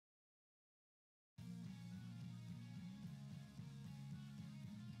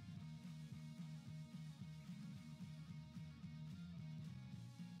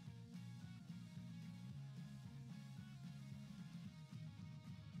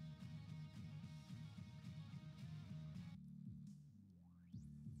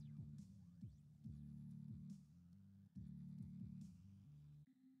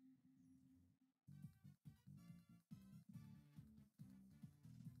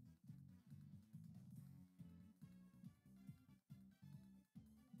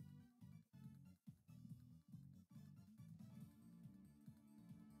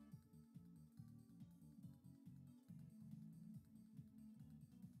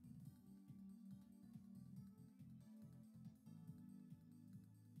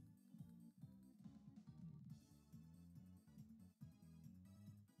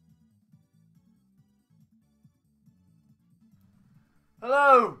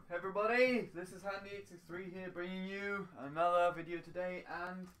Hello everybody, this is Handy863 here bringing you another video today,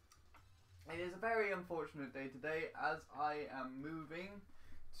 and it is a very unfortunate day today as I am moving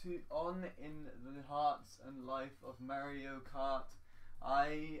on in the hearts and life of Mario Kart.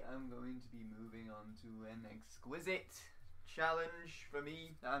 I am going to be moving on to an exquisite challenge for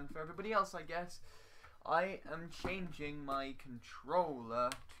me and for everybody else, I guess. I am changing my controller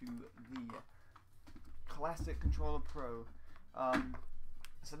to the classic controller Pro.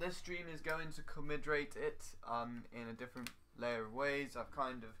 So this stream is going to commemorate it in a different layer of ways. I've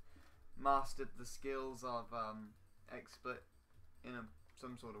kind of mastered the skills of XSplit in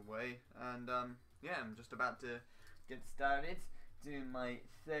some sort of way, and yeah, I'm just about to get started doing my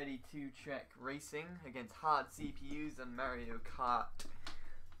 32 track racing against hard CPUs and Mario Kart.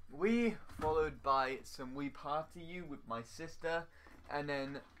 Followed by some Wii Party U with my sister, and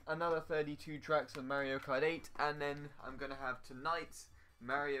then another 32 tracks on Mario Kart 8, and then I'm gonna have tonight's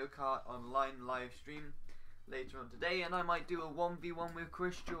Mario Kart Online live stream later on today, and I might do a 1v1 with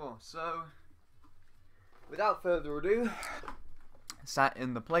Chris Jaw. So, without further ado, sat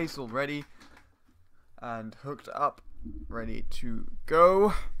in the place already and hooked up, ready to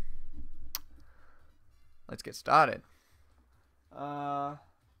go. Let's get started.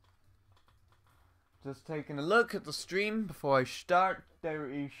 Just taking a look at the stream before I start. There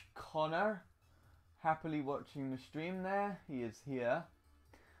is Connor, happily watching the stream there. He is here.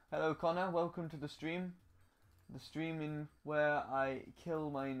 Hello Connor, welcome to the stream. The stream in where I kill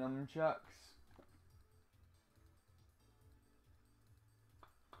my Numchucks.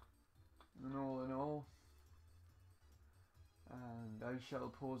 And all in all. And I shall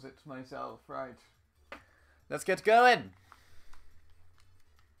pause it myself. Right. Let's get going!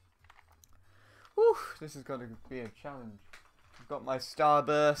 Whew, this is going to be a challenge. I've got my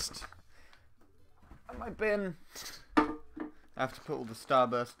starburst and my bin. I have to put all the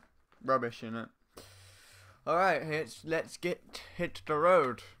starburst rubbish in it. Alright, let's hit the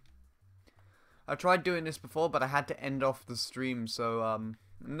road. I tried doing this before, but I had to end off the stream, so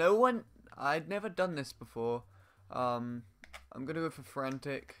I'd never done this before. I'm gonna go for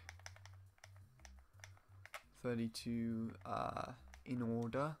frantic. 32 in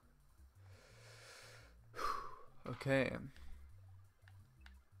order. Okay.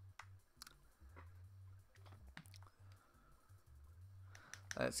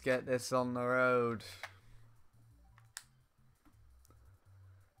 Let's get this on the road.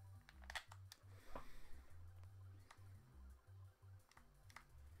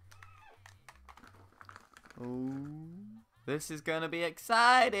 Oh, this is gonna be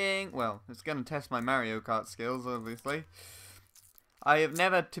exciting. Well, it's gonna test my Mario Kart skills, obviously. I have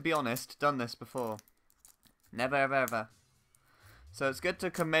never, to be honest, done this before. Never, ever, ever. So it's good to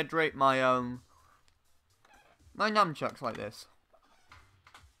commemorate my my Numchucks like this.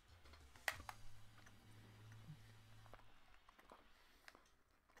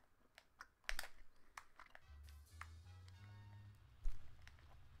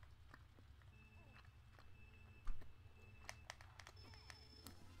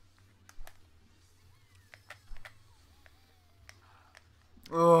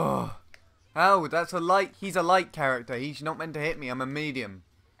 Oh, how? That's a light. He's a light character. He's not meant to hit me. I'm a medium.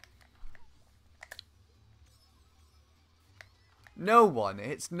 No one.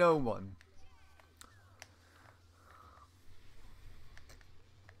 It's no one.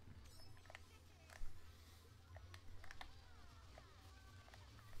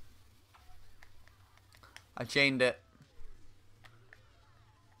 I chained it.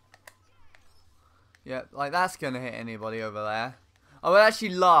 Yeah, like that's gonna hit anybody over there. I would actually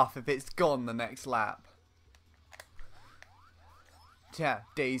laugh if it's gone the next lap. Yeah,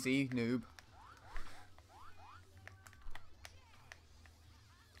 Daisy, noob.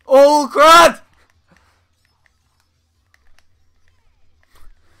 Oh, crud!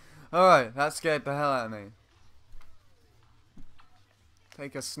 Alright, that scared the hell out of me.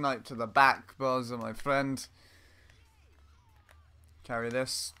 Take a snipe to the back, Buzz, my friend. Carry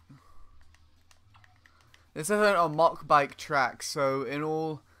this. This isn't a mock bike track, so in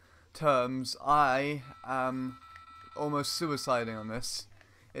all terms, I am almost suiciding on this.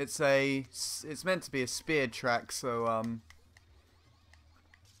 It's meant to be a spear track, so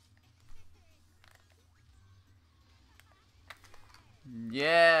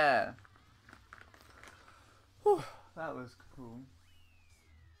yeah. Whew, that was cool.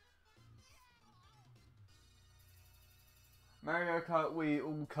 Mario Kart Wii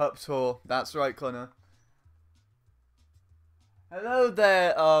All Cup Tour. That's right, Connor. Hello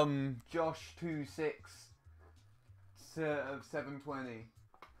there, Josh26 of 720.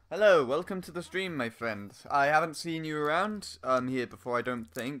 Hello, welcome to the stream, my friend. I haven't seen you around here before, I don't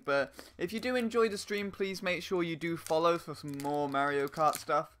think, but if you do enjoy the stream, please make sure you do follow for some more Mario Kart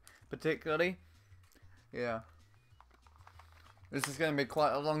stuff, particularly. Yeah. This is going to be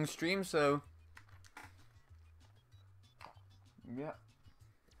quite a long stream, so... yeah.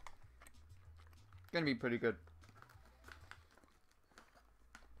 It's going to be pretty good.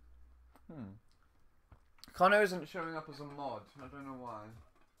 Connor isn't showing up as a mod, I don't know why.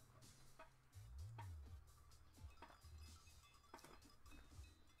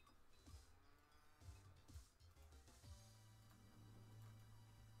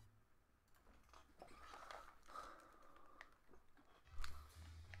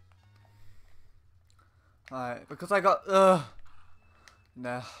 Alright, because I got,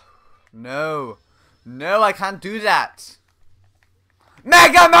 no, I can't do that.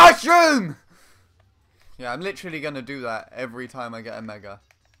 Mega Mushroom! Yeah, I'm literally gonna do that every time I get a Mega.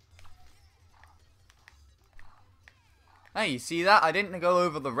 Hey, you see that? I didn't go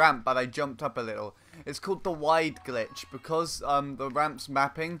over the ramp, but I jumped up a little. It's called the wide glitch, because the ramp's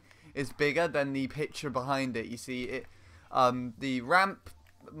mapping is bigger than the picture behind it. You see, the ramp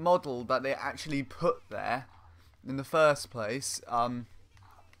model that they actually put there in the first place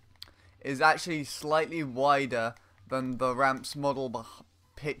is actually slightly wider than the ramp's model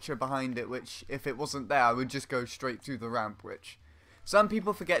picture behind it, which if it wasn't there I would just go straight through the ramp, which some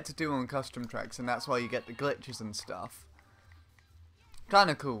people forget to do on custom tracks, and that's why you get the glitches and stuff.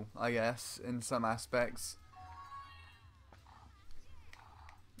 Kinda cool, I guess, in some aspects.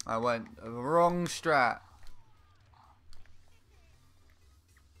 I went the wrong strat.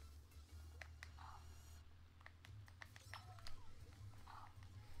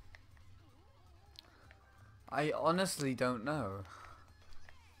 I honestly don't know.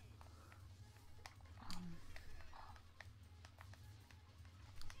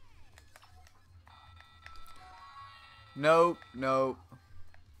 Nope.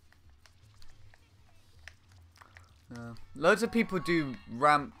 Loads of people do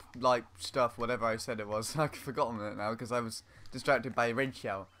ramp-like stuff, whatever I said it was. I've forgotten it now because I was distracted by a red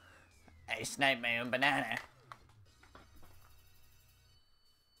shell. Hey, snipe my own banana.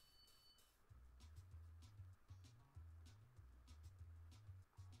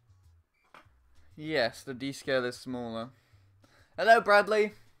 Yes, the D scale is smaller. Hello,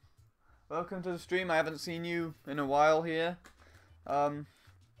 Bradley. Welcome to the stream. I haven't seen you in a while here.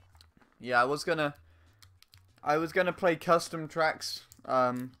 Yeah, I was gonna play custom tracks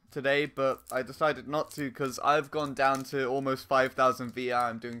today, but I decided not to because I've gone down to almost 5,000 VR.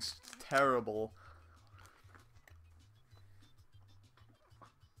 I'm doing terrible.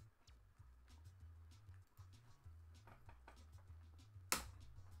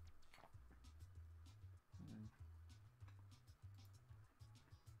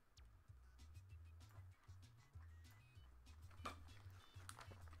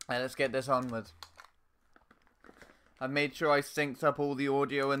 Alright, let's get this onward. I've made sure I synced up all the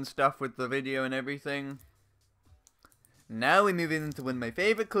audio and stuff with the video and everything. Now we move into one of my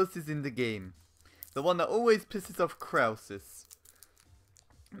favourite coasters in the game. The one that always pisses off Krauses.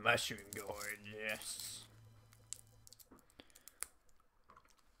 Mushroom Gorge, yes.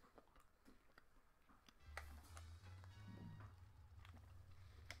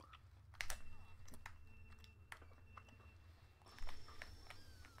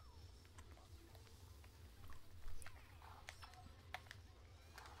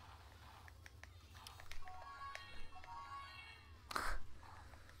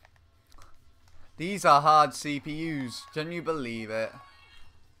 These are hard CPUs. Can you believe it?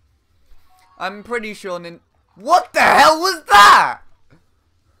 I'm pretty sure what the hell was that?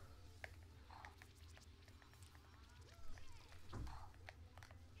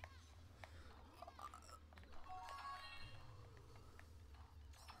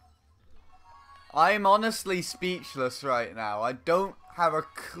 I'm honestly speechless right now. I don't have a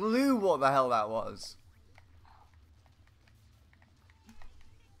clue what the hell that was.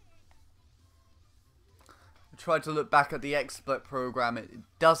 Tried to look back at the expert program, it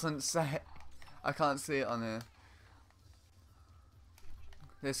doesn't say. I can't see it on here.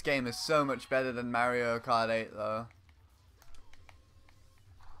 This game is so much better than Mario Kart 8 though.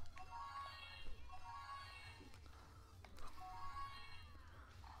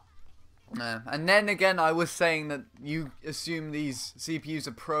 And then again, I was saying that you assume these CPUs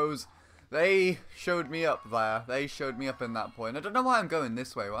are pros. They showed me up there. They showed me up in that point. I don't know why I'm going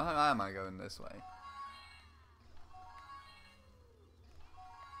this way. Why am I going this way?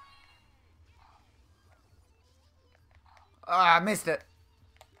 Ah, I missed it.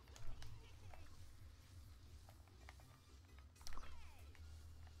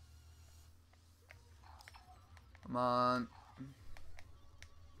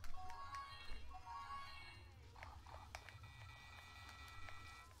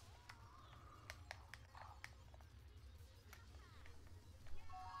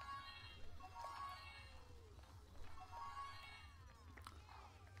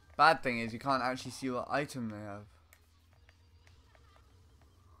 Bad thing is you can't actually see what item they have.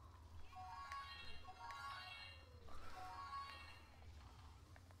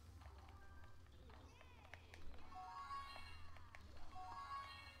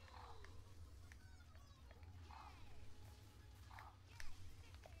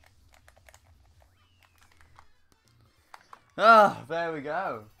 Ah, there we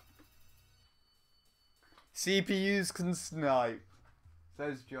go. CPUs can snipe,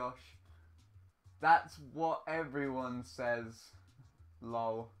 says Josh. That's what everyone says.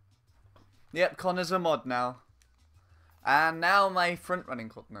 Lol. Yep, Connor's a mod now. And now my front running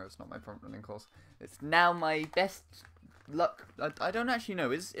course. No, it's not my front running course. It's now my best luck. I don't actually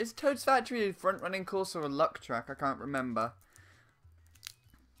know. Is Toad's Factory a front running course or a luck track? I can't remember.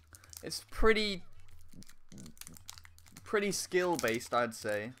 It's pretty skill based, I'd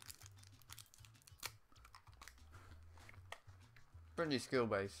say. Pretty skill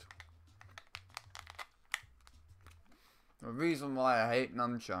based. The reason why I hate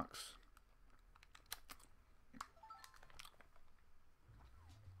Numchucks.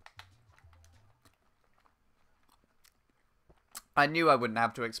 I knew I wouldn't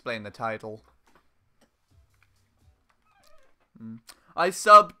have to explain the title. I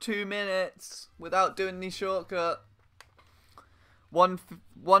subbed 2 minutes without doing the shortcut.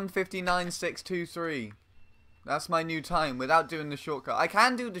 1:59.623. That's my new time without doing the shortcut. I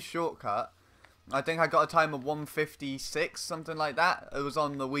can do the shortcut. I think I got a time of 1:56, something like that. It was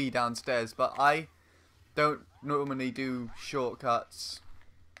on the Wii downstairs, but I don't normally do shortcuts.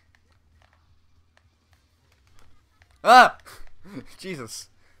 Ah! Jesus.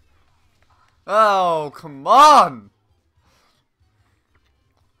 Oh, come on!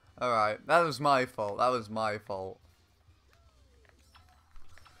 Alright, that was my fault. That was my fault.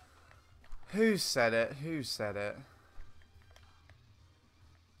 Who said it? Who said it?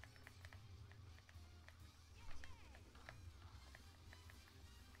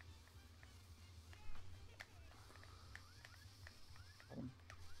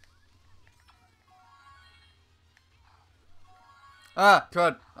 Ah,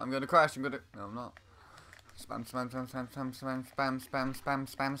 crud. I'm gonna crash. I'm gonna... No, I'm not. Spam, spam, spam, spam, spam, spam, spam, spam, spam,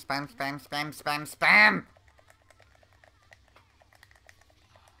 spam, spam, spam, spam, spam, spam!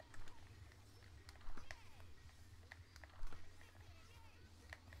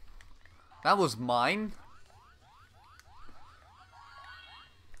 That was mine.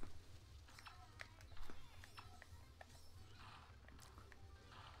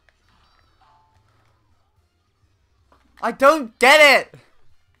 I don't get it!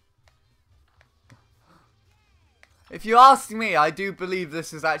 If you ask me, I do believe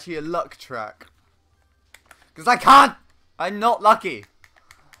this is actually a luck track. Because I can't! I'm not lucky.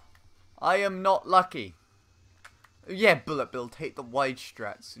 I am not lucky. Yeah, Bullet Bill, take the wide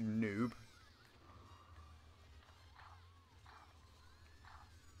strats, you noob.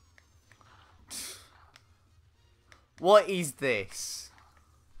 What is this?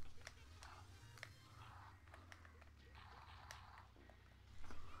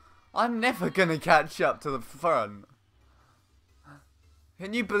 I'm never gonna catch up to the front.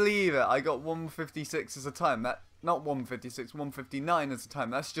 Can you believe it? I got 1:56 as a time. That not 1:56, 1:59 as a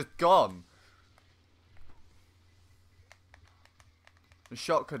time. That's just gone. The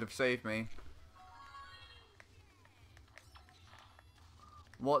shot could have saved me.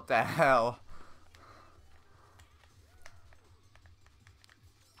 What the hell?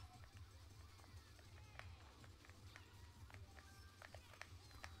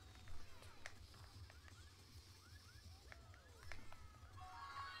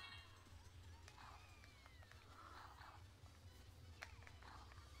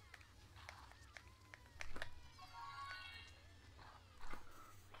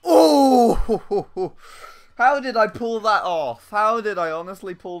 Oh! How did I pull that off? How did I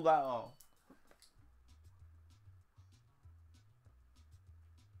honestly pull that off?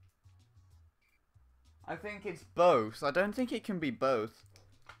 I think it's both. I don't think it can be both.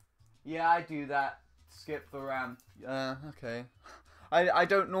 Yeah, I do that. Skip the ramp. Okay. I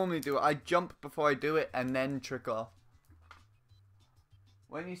don't normally do it. I jump before I do it and then trick off.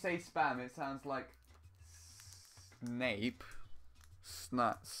 When you say spam, it sounds like Snape.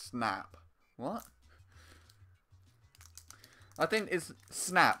 Snap. What? I think it's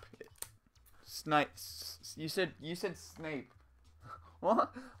snap. Snipe. You said Snape.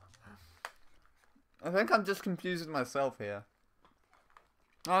 What? I think I'm just confusing myself here.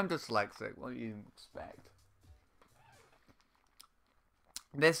 I'm dyslexic. What do you expect?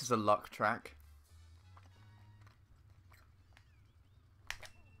 This is a luck track.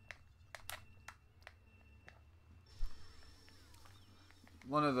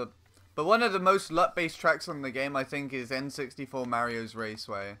 one of the most luck-based tracks on the game, I think, is N64 Mario's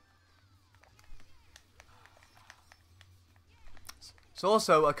Raceway. It's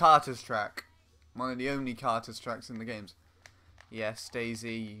also a Karters track. One of the only Karters tracks in the games. Yes,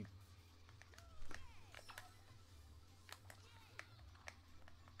 Daisy.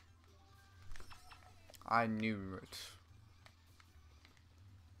 I knew it.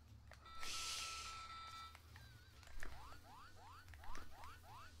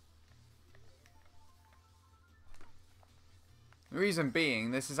 The reason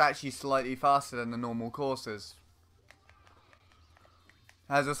being, this is actually slightly faster than the normal courses.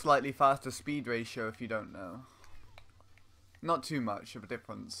 Has a slightly faster speed ratio if you don't know. Not too much of a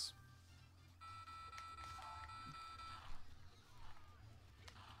difference.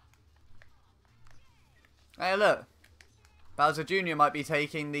 Hey look! Bowser Jr. might be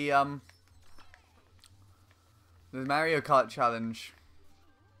taking the Mario Kart challenge.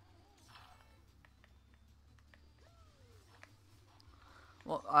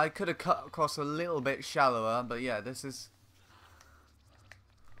 Well, I could have cut across a little bit shallower, but yeah, this is...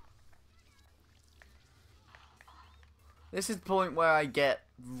 This is the point where I get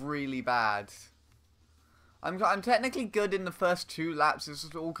really bad. I'm technically good in the first 2 laps. This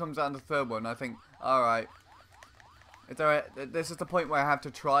all comes down to the third one. I think, alright. This is the point where I have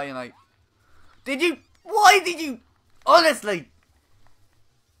to try and I... Why did you... Honestly!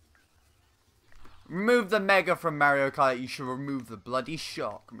 Remove the Mega from Mario Kart. You should remove the bloody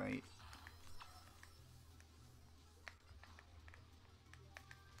shock, mate.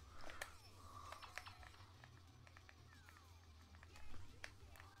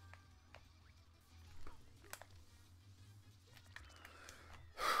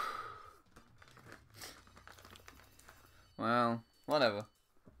 Well, whatever.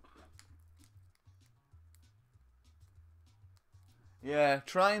 Yeah,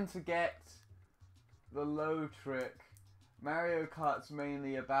 trying to get the low trick. Mario Kart's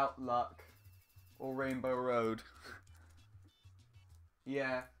mainly about luck or Rainbow Road.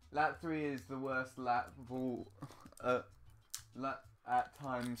 Yeah, lap 3 is the worst lap of all. At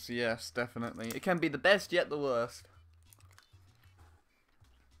times, yes, definitely. It can be the best, yet the worst.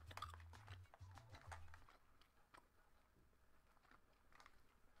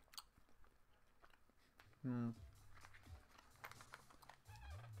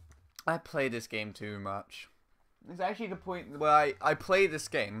 I play this game too much. It's actually the point where I play this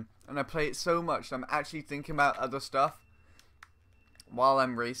game, and I play it so much that I'm actually thinking about other stuff while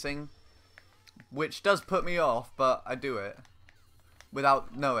I'm racing, which does put me off, but I do it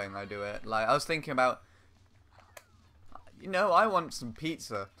without knowing I do it. Like, I was thinking about, you know, I want some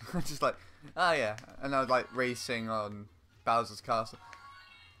pizza. Just like, oh yeah, and I was like racing on Bowser's Castle.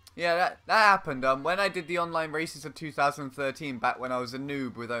 Yeah, that happened when I did the online races of 2013, back when I was a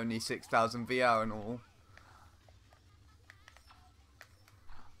noob with only 6,000 VR and all.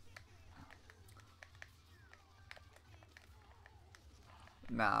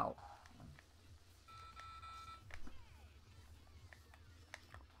 Now,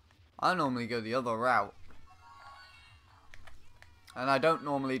 I normally go the other route, and I don't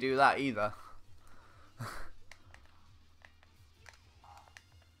normally do that either.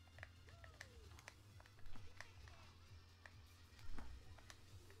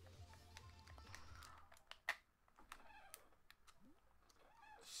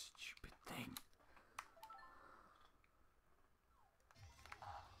 Stupid thing.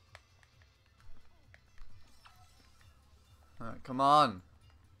 Alright, come on.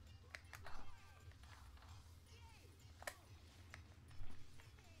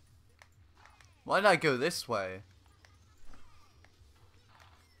 Why did I go this way?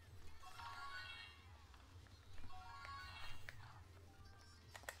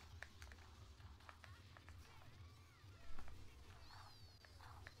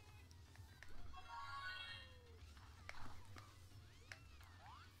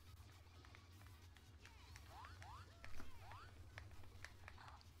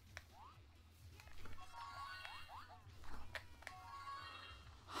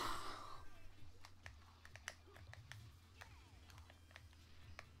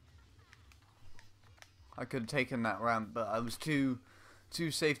 I could have taken that ramp, but I was too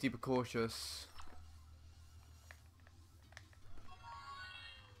safety precautious.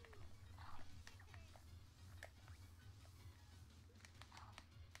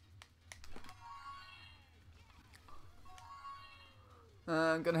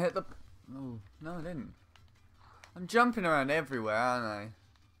 I'm gonna hit the... Oh, no I didn't. I'm jumping around everywhere, aren't I?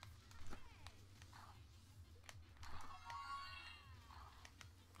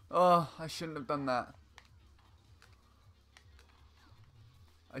 Oh, I shouldn't have done that.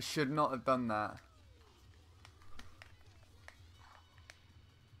 I should not have done that.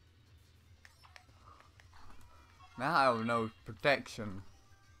 Now I have no protection.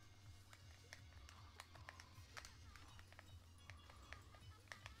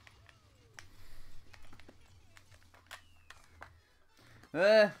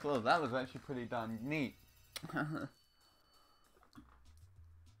 Well, that was actually pretty darn neat.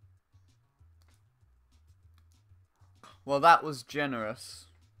 Well, that was generous.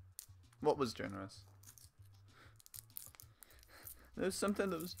 What was generous? There's something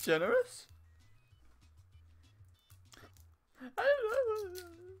that was generous?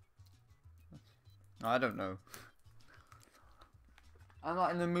 I don't know. I'm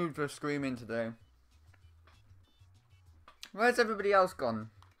not in the mood for screaming today. Where's everybody else gone?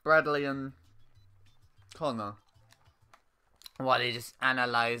 Bradley and Connor. Why, they're just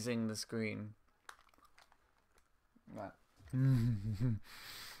analysing the screen. Right.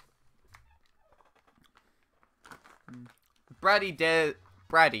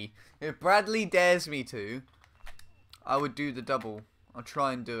 If Bradley dares me to, I would do the double. I'll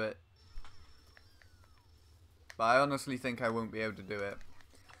try and do it. But I honestly think I won't be able to do it.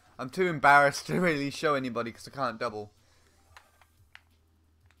 I'm too embarrassed to really show anybody because I can't double.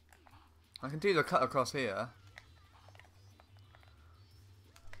 I can do the cut across here.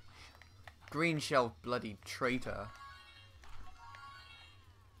 Green shell bloody traitor.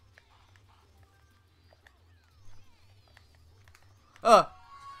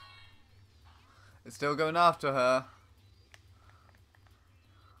 It's still going after her.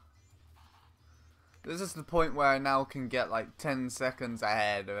 This is the point where I now can get like 10 seconds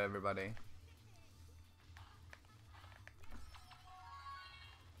ahead of everybody.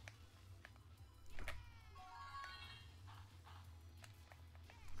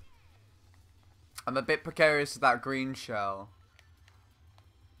 I'm a bit precarious with that green shell.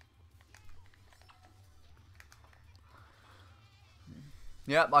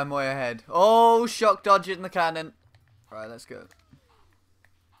 Yep, I'm way ahead. Oh, shock dodge in the cannon. Right, let's go.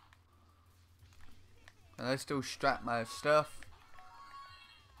 And I still strap my stuff.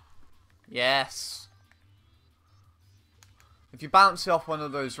 Yes. If you bounce off one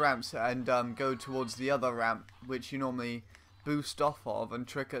of those ramps and go towards the other ramp, which you normally boost off of and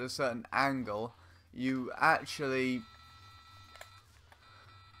trick at a certain angle, you actually...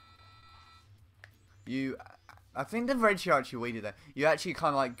 I think the red shell actually waited there. You actually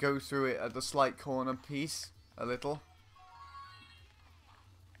kind of like go through it at the slight corner piece, a little.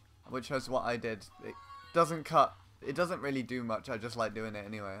 Which is what I did. It doesn't cut. It doesn't really do much. I just like doing it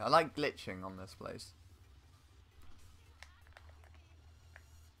anyway. I like glitching on this place.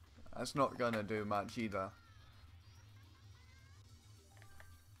 That's not gonna do much either.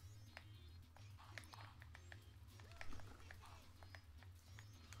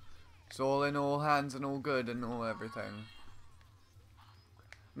 It's all in all hands and all good and all everything.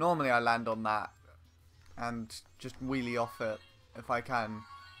 Normally I land on that and just wheelie off it if I can.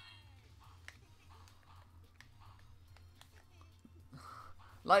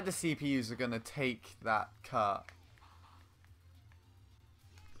 Like the CPUs are gonna take that cut.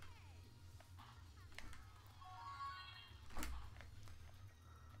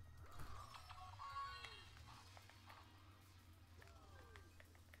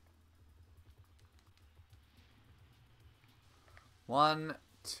 One,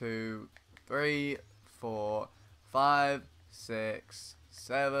 2, 3, 4, 5, 6,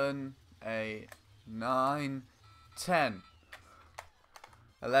 7, 8, 9, 10.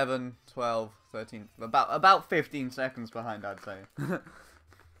 11, 12, 13, about 15 seconds behind, I'd say.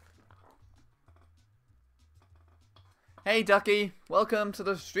 Hey Ducky, welcome to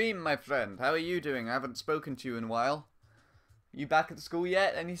the stream, my friend. How are you doing? I haven't spoken to you in a while. You back at school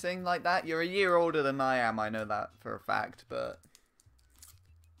yet? Anything like that? You're a year older than I am, I know that for a fact, but...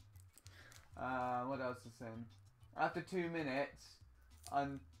 what else is saying? After 2 minutes,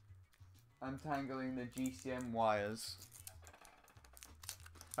 untangling the GCM wires.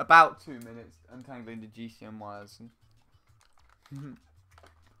 About 2 minutes untangling the GCM wires.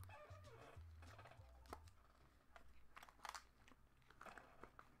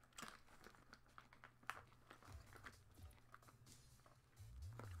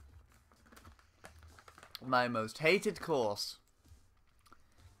 My most hated course.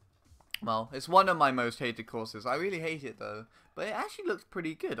 Well, it's one of my most hated courses. I really hate it though. But it actually looks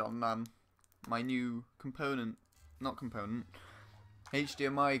pretty good on my new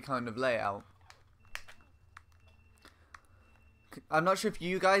HDMI kind of layout. I'm not sure if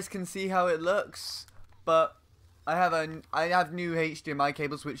you guys can see how it looks, but I have new HDMI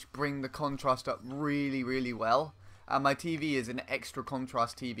cables which bring the contrast up really, really well. And my TV is an extra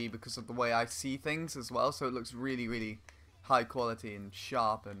contrast TV because of the way I see things as well, so it looks really, really high quality and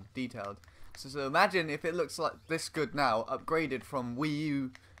sharp and detailed. So imagine if it looks like this good now, upgraded from Wii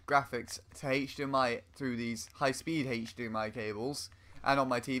U graphics to HDMI through these high-speed HDMI cables, and on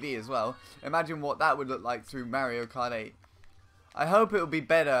my TV as well. Imagine what that would look like through Mario Kart 8. I hope it will be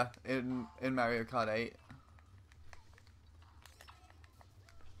better in Mario Kart 8.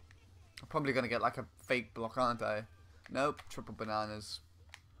 I'm probably going to get like a fake block, aren't I? Nope, triple bananas.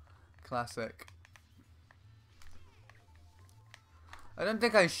 Classic. I don't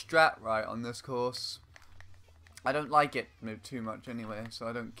think I strat right on this course. I don't like it too much anyway, so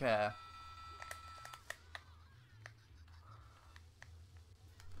I don't care.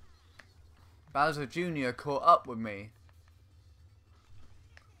 Bowser Jr. caught up with me.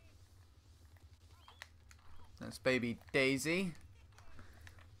 That's baby Daisy.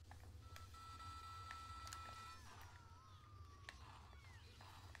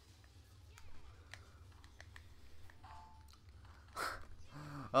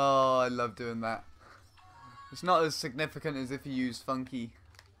 Oh, I love doing that. It's not as significant as if you use Funky.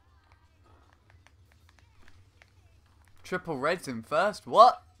 Triple reds in first?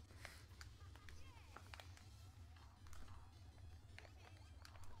 What?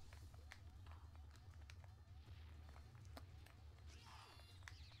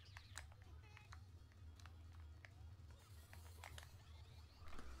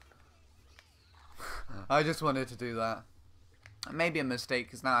 I just wanted to do that. Maybe a mistake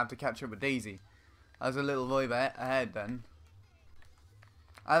because now I have to catch up with Daisy. I was a little boy ahead then.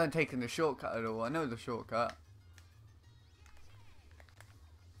 I haven't taken the shortcut at all. I know the shortcut.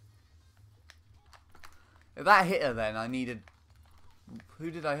 If that hit her then, I needed...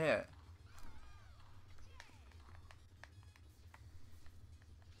 Who did I hit?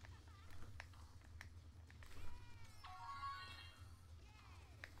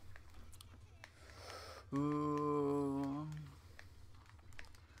 Ooh.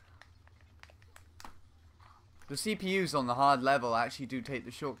 The CPUs on the hard level actually do take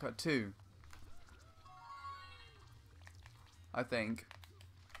the shortcut too. I think.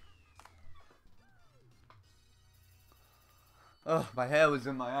 Ugh, my hair was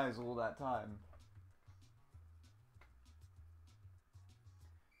in my eyes all that time.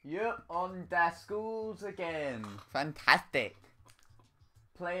 Yep, on the schools again. Fantastic.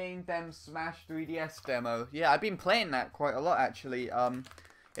 Playing them Smash 3DS demo. Yeah, I've been playing that quite a lot actually.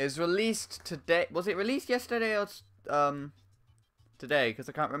 It was released today. Was it released yesterday or today? Because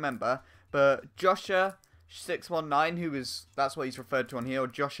I can't remember. But Joshua619, who is, that's what he's referred to on here, or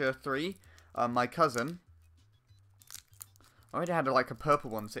Joshua3, my cousin. I already had like a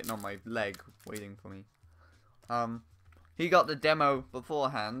purple one sitting on my leg waiting for me. He got the demo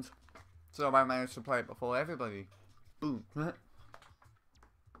beforehand, so I managed to play it before everybody. Boom.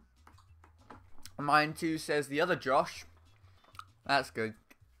 Mine too, says the other Josh. That's good.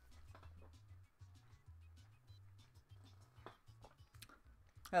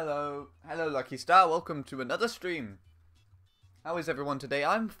 Hello. Hello, Lucky Star. Welcome to another stream. How is everyone today?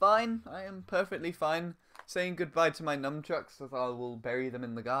 I'm fine. I am perfectly fine. Saying goodbye to my Numchucks as I will bury them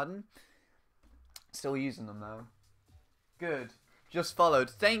in the garden. Still using them though. Good. Just followed.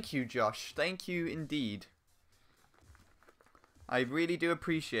 Thank you, Josh. Thank you indeed. I really do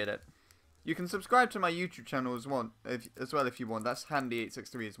appreciate it. You can subscribe to my YouTube channel as well if you want. That's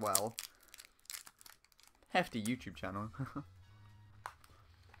Handy863 as well. Hefty YouTube channel.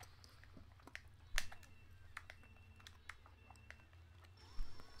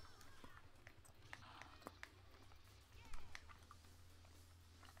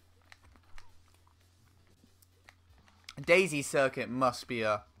 Daisy Circuit must be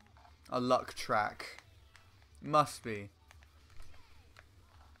a luck track. Must be.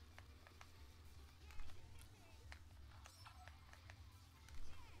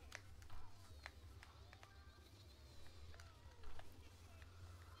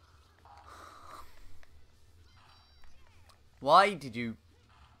 Why did you...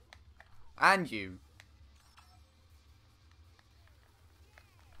 And you...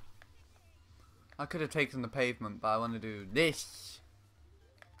 I could have taken the pavement, but I want to do this.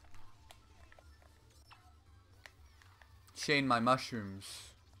 Chain my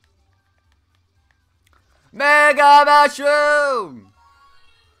mushrooms. Mega Mushroom!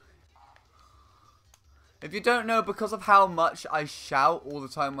 If you don't know, because of how much I shout all the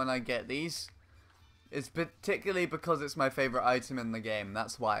time when I get these, it's particularly because it's my favorite item in the game.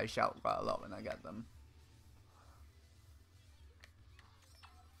 That's why I shout quite a lot when I get them.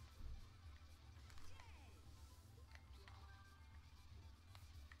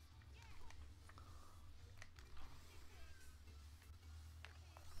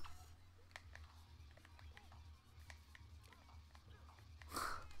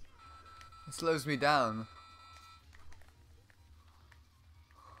 It slows me down.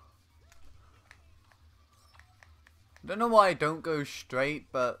 I don't know why I don't go straight,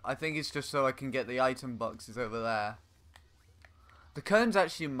 but I think it's just so I can get the item boxes over there. The cones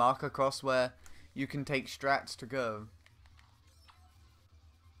actually mark across where you can take strats to go.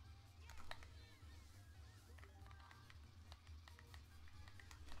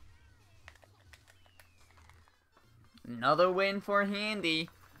 Another win for Handy.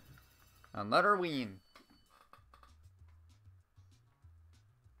 Another win.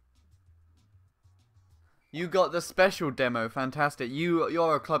 You got the special demo, fantastic.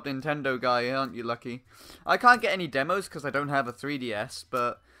 You're a Club Nintendo guy, aren't you, Lucky? I can't get any demos because I don't have a 3DS,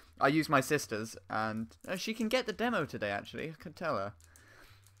 but I use my sister's, and she can get the demo today, actually. I could tell her.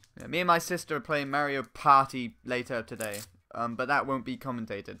 Yeah, me and my sister are playing Mario Party later today, but that won't be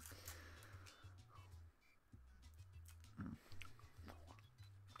commentated.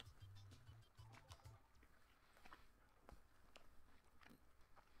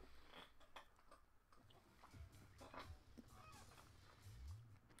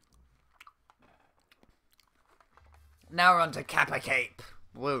 Now we're on to Kappa Cape.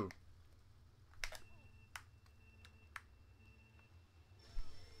 Woo.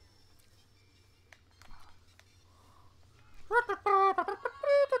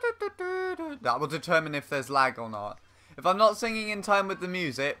 That will determine if there's lag or not. If I'm not singing in time with the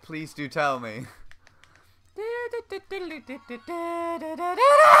music, please do tell me.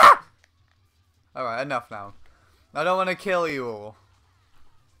 Alright, enough now. I don't want to kill you all.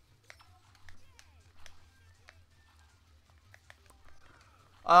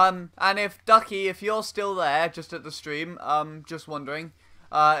 And if Ducky, if you're still there, just at the stream, just wondering,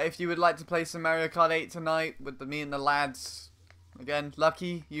 if you would like to play some Mario Kart 8 tonight with me and the lads, again,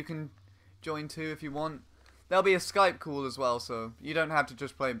 Lucky, you can join too if you want. There'll be a Skype call as well, so you don't have to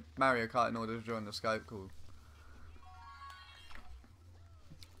just play Mario Kart in order to join the Skype call.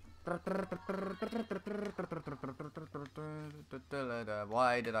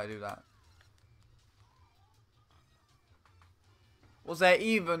 Why did I do that? Was there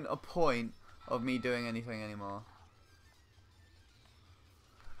even a point of me doing anything anymore?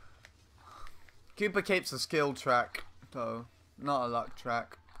 Koopa Cape's a skill track, though, not a luck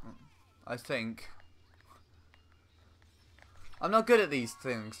track, I think. I'm not good at these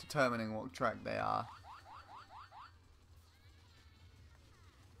things, determining what track they are.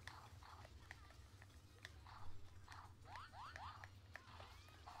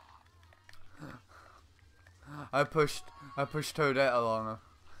 I pushed Toadette along.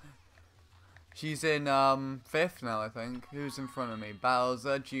 She's in 5th now, I think. Who's in front of me?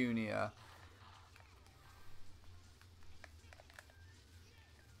 Bowser Jr.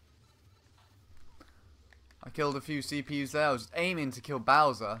 I killed a few CPUs there. I was aiming to kill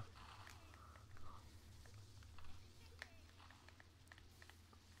Bowser.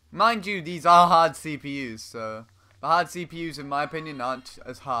 Mind you, these are hard CPUs, so the hard CPUs, in my opinion, aren't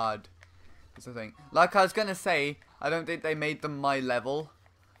as hard. That's the thing. Like I was gonna say, I don't think they made them my level.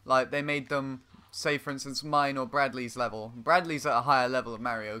 Like, they made them, say for instance, mine or Bradley's level. Bradley's at a higher level of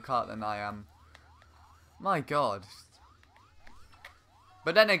Mario Kart than I am. My god.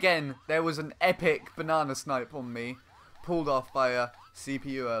 But then again, there was an epic banana snipe on me, pulled off by a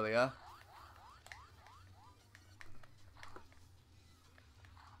CPU earlier.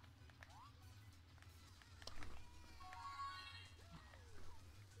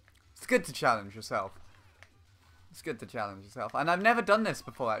 It's good to challenge yourself. It's good to challenge yourself. And I've never done this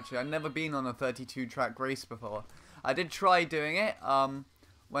before, actually. I've never been on a 32-track race before. I did try doing it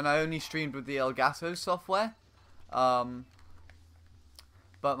when I only streamed with the Elgato software. But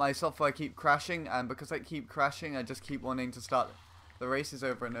my software keep crashing, and because I keep crashing, I just keep wanting to start the races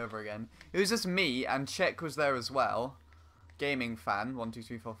over and over again. It was just me, and Czech was there as well. Gaming fan,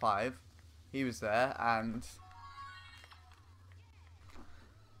 12345. He was there, and...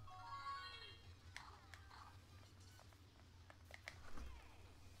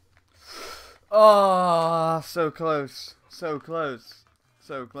 oh, so close. So close.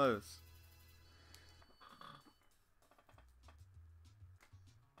 So close.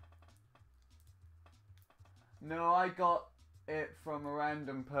 No, I got it from a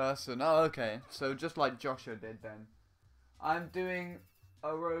random person. Oh, okay. So just like Joshua did then. I'm doing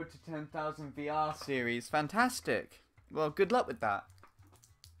a Road to 10,000 VR series. Fantastic. Well, good luck with that.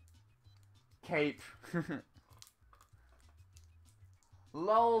 Cape.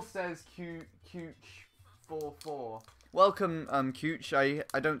 Lol says Cooch44. Welcome, Cooch. I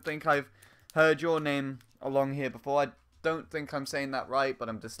don't think I've heard your name along here before. I don't think I'm saying that right, but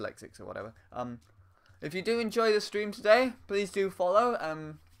I'm dyslexic, so whatever. If you do enjoy the stream today, please do follow.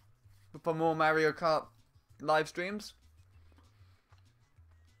 for more Mario Kart live streams.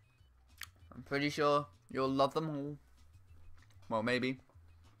 I'm pretty sure you'll love them all. Well, maybe.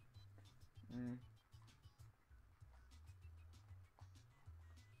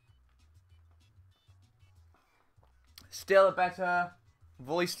 Still a better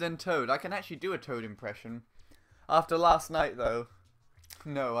voice than Toad. I can actually do a Toad impression. After last night, though,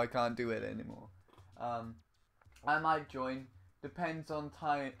 no, I can't do it anymore. I might join. Depends on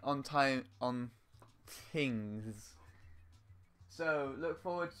things. So look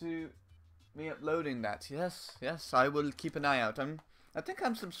forward to me uploading that. Yes, I will keep an eye out. I think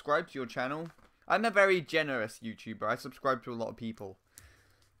I'm subscribed to your channel. I'm a very generous YouTuber. I subscribe to a lot of people.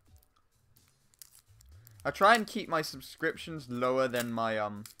 I try and keep my subscriptions lower than my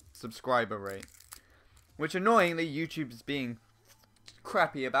subscriber rate, which annoyingly YouTube is being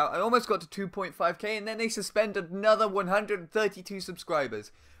crappy about. I almost got to 2.5k and then they suspended another 132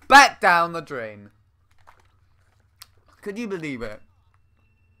 subscribers. Back down the drain. Could you believe it?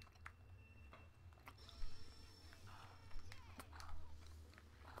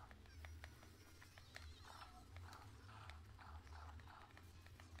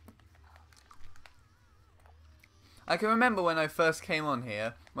 I can remember when I first came on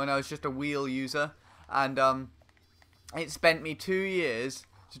here, when I was just a wheel user, and it spent me 2 years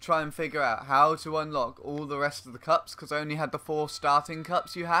to try and figure out how to unlock all the rest of the cups, because I only had the 4 starting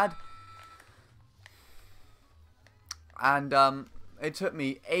cups you had. And it took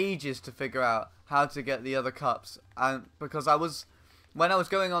me ages to figure out how to get the other cups, and because when I was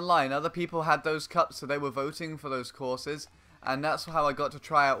going online, other people had those cups, so they were voting for those courses, and that's how I got to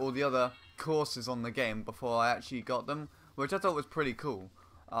try out all the other courses on the game before I actually got them, which I thought was pretty cool.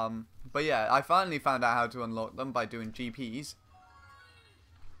 But yeah, I finally found out how to unlock them by doing GPs.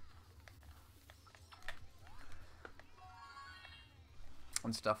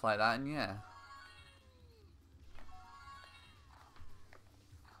 And stuff like that, and yeah.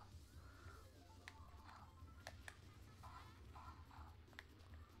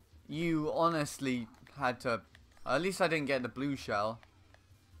 You honestly had to... At least I didn't get the blue shell.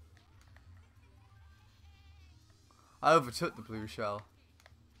 I overtook the blue shell.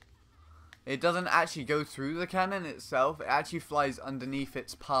 It doesn't actually go through the cannon itself. It actually flies underneath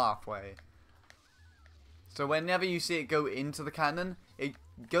its pathway. So whenever you see it go into the cannon, it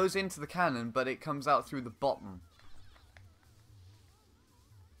goes into the cannon, but it comes out through the bottom.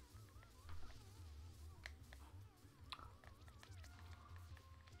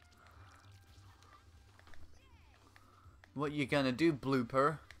 What you gonna do,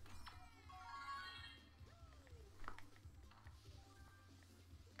 blooper?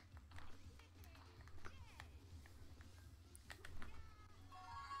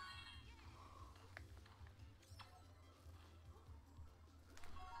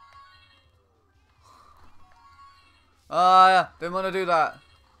 Yeah, didn't want to do that.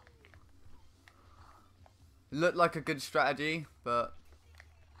 It looked like a good strategy, but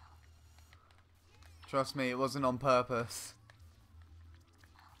trust me, it wasn't on purpose.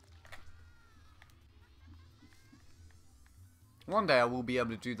 One day I will be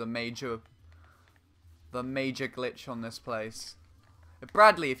able to do the major glitch on this place.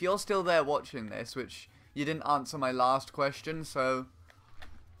 Bradley, if you're still there watching this, which you didn't answer my last question, so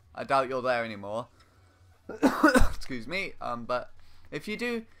I doubt you're there anymore. Excuse me. But if you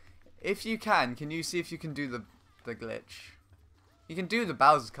do, if you can you see if you can do the glitch? You can do the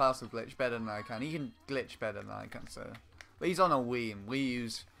Bowser's Castle glitch better than I can. He can glitch better than I can, so. But he's on a Wii, and Wii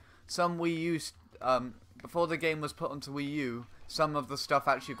U's, some Wii U's, before the game was put onto Wii U, some of the stuff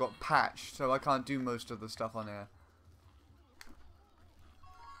actually got patched, so I can't do most of the stuff on here.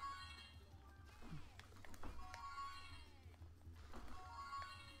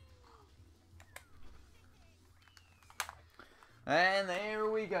 And there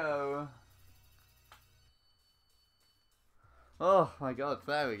we go. Oh my god,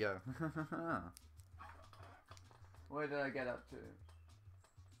 there we go. Where did I get up to?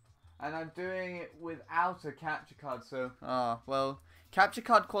 And I'm doing it without a capture card, so... well, capture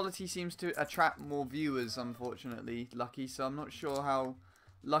card quality seems to attract more viewers, unfortunately, Lucky, so I'm not sure how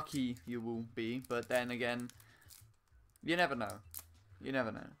lucky you will be, but then again, you never know. You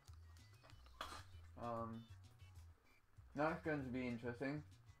never know. That's going to be interesting.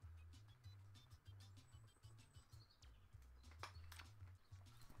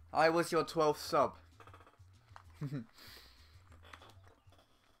 I was your 12th sub.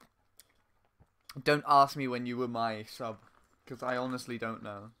 Don't ask me when you were my sub, because I honestly don't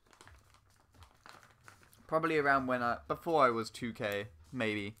know. Probably around when before I was 2k,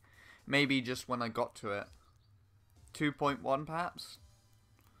 maybe. Maybe just when I got to it. 2.1 perhaps?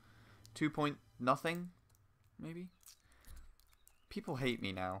 2 point nothing, maybe. People hate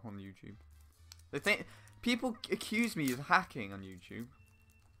me now on YouTube. They think people accuse me of hacking on YouTube.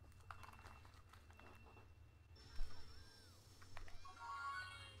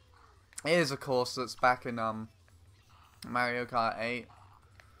 It is, of course, that's back in Mario Kart 8.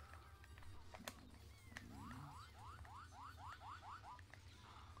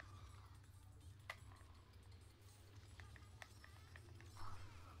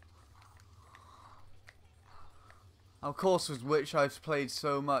 Of course, with which I've played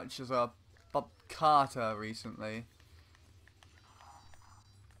so much as a Kart recently.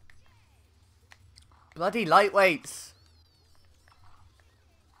 Bloody lightweights!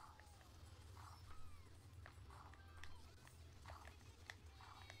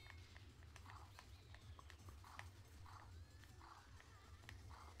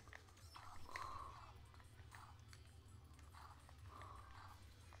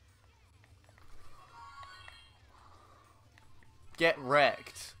 Get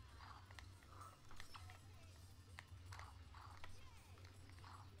wrecked.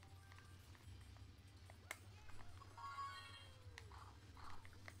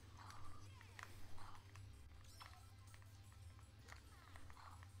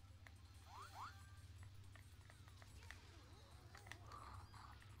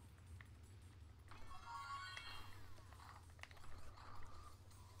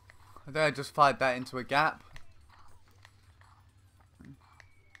 I think I just fired that into a gap.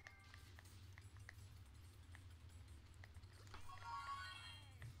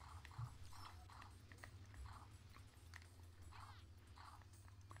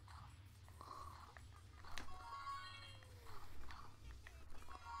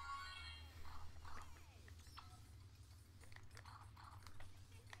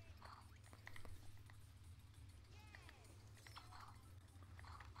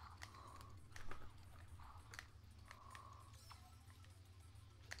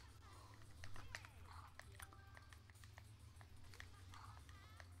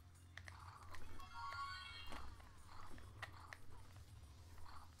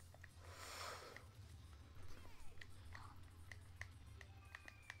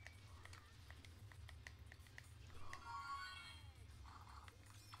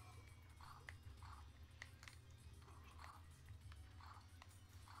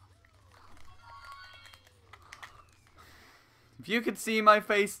 If you could see my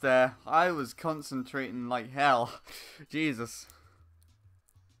face there, I was concentrating like hell. Jesus.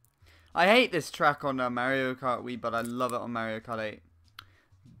 I hate this track on Mario Kart Wii, but I love it on Mario Kart 8.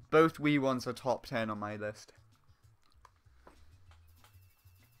 Both Wii ones are top 10 on my list.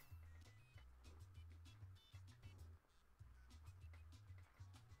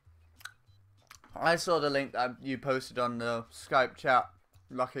 I saw the link that you posted on the Skype chat,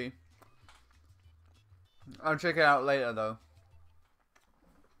 Lucky. I'll check it out later though.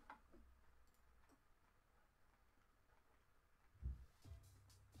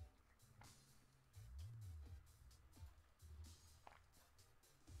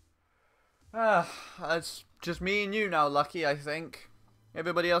 It's just me and you now, Lucky, I think.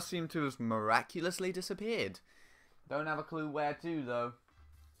 Everybody else seemed to have miraculously disappeared. Don't have a clue where to, though.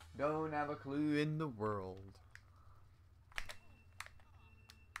 Don't have a clue in the world.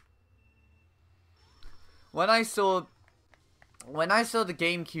 When I saw the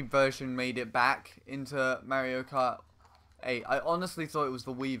GameCube version made it back into Mario Kart 8, I honestly thought it was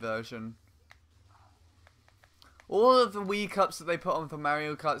the Wii version. All of the Wii Cups that they put on for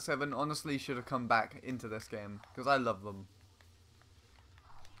Mario Kart 7 honestly should have come back into this game, because I love them.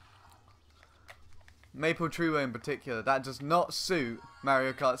 Maple Treeway in particular, that does not suit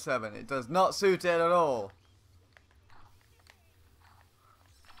Mario Kart 7. It does not suit it at all.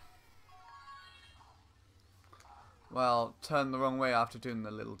 Well, turn the wrong way after doing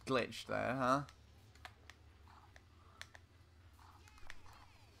the little glitch there, huh?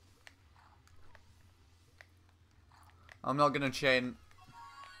 I'm not gonna chain.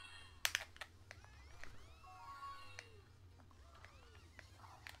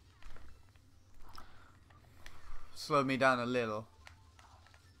 Slow me down a little.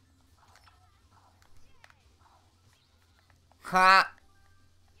 Ha!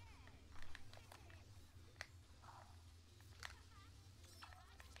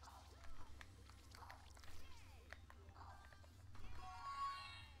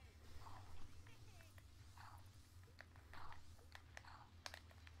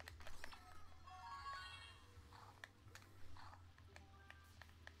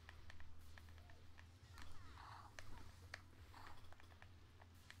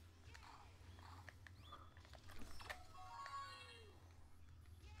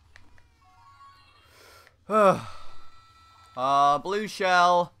 Blue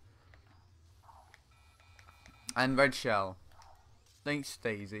shell. And red shell. Thanks,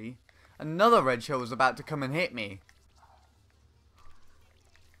 Daisy. Another red shell was about to come and hit me.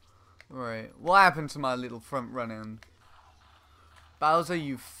 Right, what happened to my little front running? Bowser,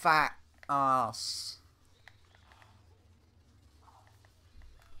 you fat ass.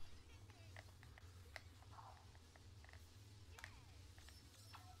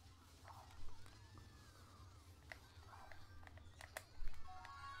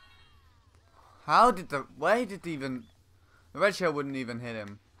 How did the... Where did even... The red shell wouldn't even hit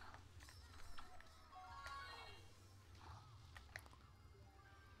him.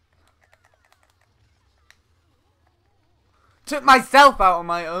 Took myself out on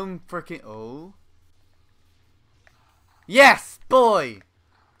my own freaking... Oh. Yes, boy!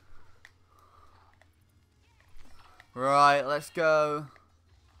 Right, let's go.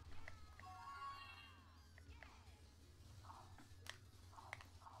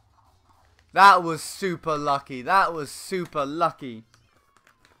 That was super lucky. That was super lucky.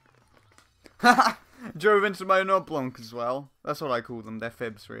 Drove into my oblong as well. That's what I call them. They're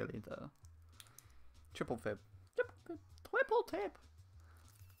fibs, really, though. Triple fib. Triple tip.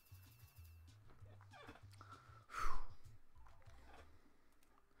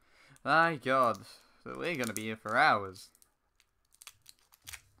 My God. So we're going to be here for hours.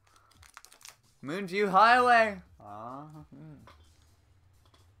 Moonview Highway.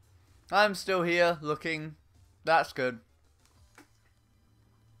 I'm still here looking. That's good.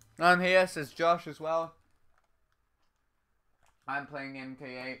 I'm here, says Josh as well. I'm playing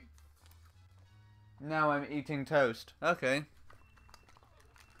MK8. Now I'm eating toast. Okay.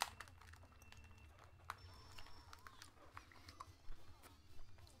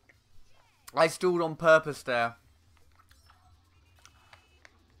 I stalled on purpose there.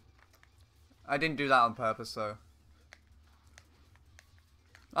 I didn't do that on purpose though.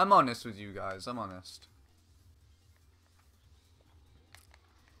 I'm honest with you guys, I'm honest.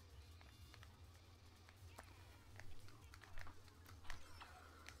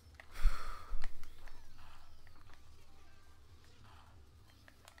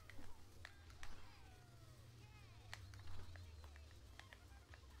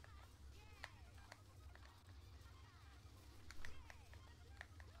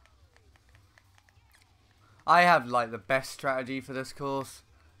 I have like the best strategy for this course.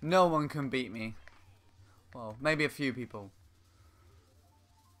 No one can beat me. Well, maybe a few people.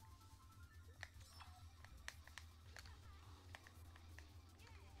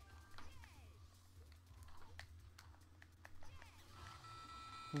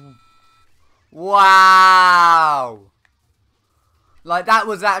 Wow! Like that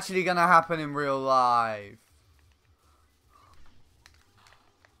was actually gonna happen in real life.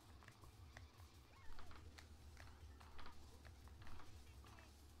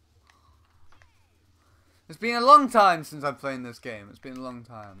 It's been a long time since I've played this game. It's been a long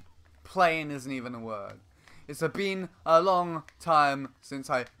time. Playing isn't even a word. It's been a long time since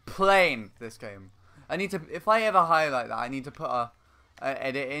I played this game. I need to, if I ever highlight that, I need to put a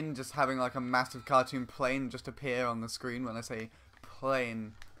edit in, just having like a massive cartoon plane just appear on the screen when I say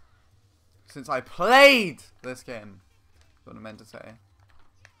plane. Since I played this game. That's what I meant to say.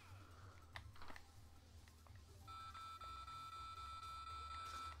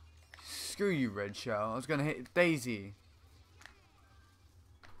 Screw you, Red Shell. I was gonna hit Daisy.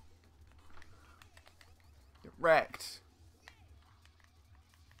 Get wrecked.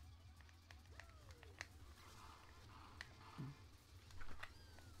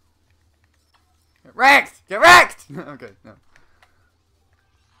 Get wrecked! Get wrecked! Okay, no.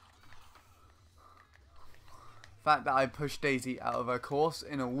 Fact that I pushed Daisy out of her course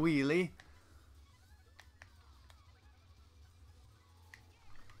in a wheelie.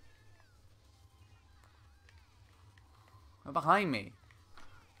 Behind me.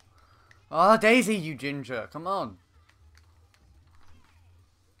 Oh, Daisy, you ginger. Come on.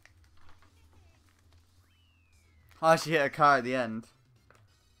 Oh, she hit a car at the end.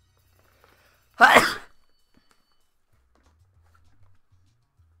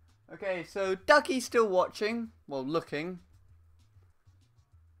 Okay, so Ducky's still watching. Well, looking.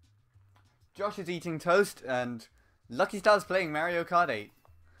 Josh is eating toast, and Lucky Star's playing Mario Kart 8.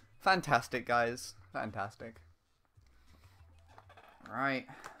 Fantastic, guys. Fantastic. Right,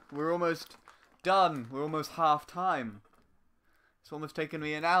 we're almost done. We're almost half time. It's almost taken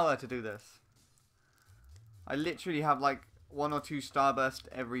me an hour to do this. I literally have like 1 or 2 starbursts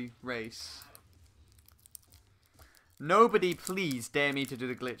every race. Nobody please dare me to do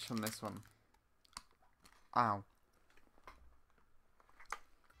the glitch on this one. Ow.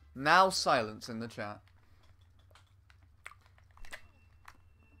 Now silence in the chat.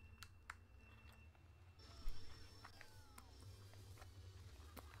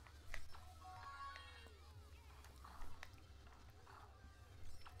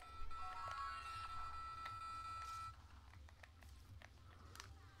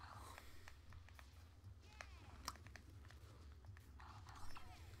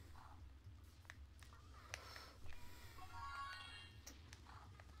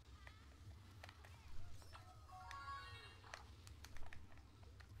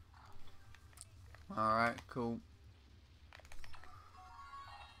 Cool.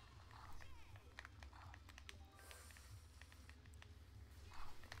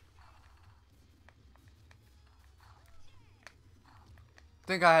 I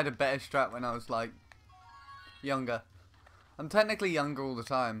think I had a better strat when I was like younger. I'm technically younger all the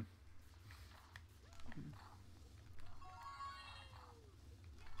time.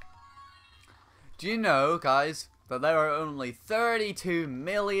 Do you know, guys, that there are only 32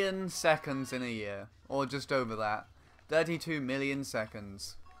 million seconds in a year? Or just over that. 32 million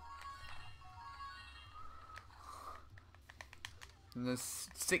seconds. And there's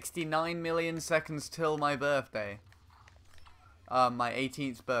 69 million seconds till my birthday. My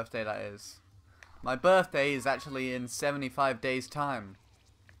 18th birthday, that is. My birthday is actually in 75 days' time.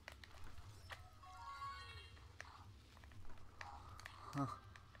 Huh.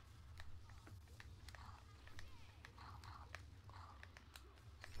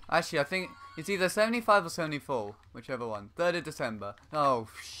 Actually, I think it's either 75 or 74, whichever one. 3rd of December. Oh,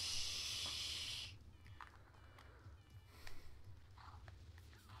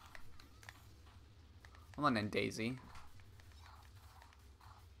 come on then, Daisy.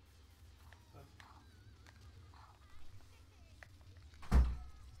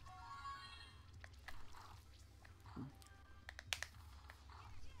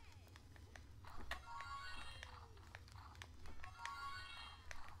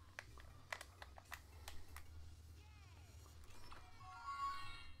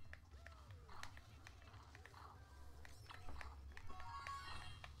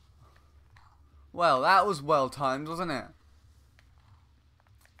 Well, that was well timed, wasn't it?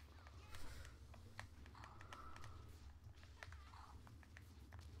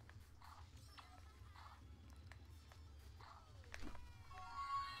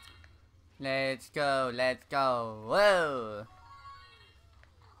 Let's go, let's go. Whoa!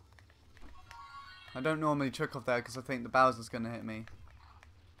 I don't normally trick off there because I think the Bowser's going to hit me.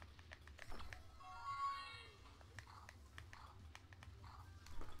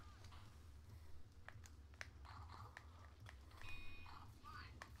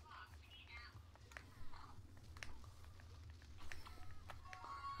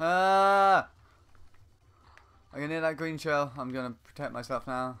 Ah! I can hear that green shell. I'm going to protect myself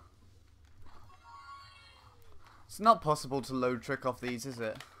now. It's not possible to load trick off these, is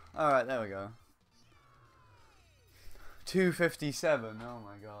it? Alright, there we go. 257. Oh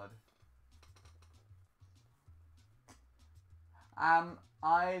my god. Am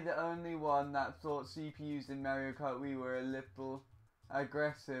I the only one that thought CPUs in Mario Kart Wii were a little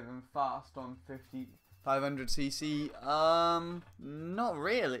aggressive and fast on 500cc? Not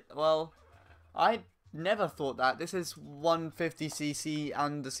really. Well, I never thought that. This is 150cc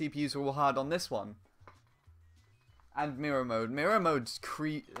and the CPUs are all hard on this one. And mirror mode. Mirror mode's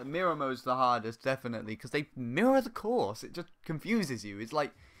the hardest, definitely, because they mirror the course. It just confuses you. It's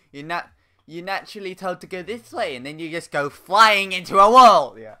like you're naturally told to go this way, and then you just go flying into a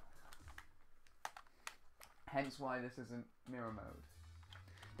wall. Yeah. Hence why this isn't mirror mode.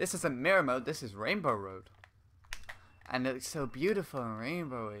 This isn't mirror mode. This is Rainbow Road, and it looks so beautiful and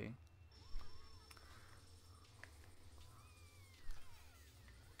rainbowy.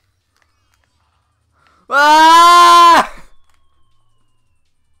 Ah!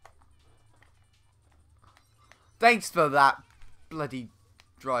 Thanks for that bloody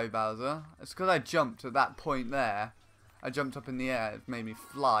dry Bowser. It's because I jumped at that point there. I jumped up in the air, it made me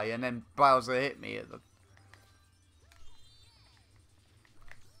fly, and then Bowser hit me at the...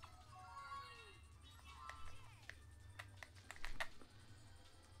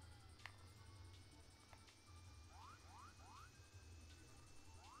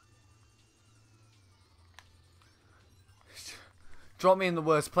 Drop me in the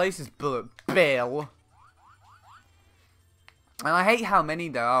worst places, Bullet Bill. And I hate how many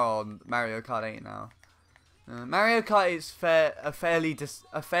there are on Mario Kart 8 now. Mario Kart is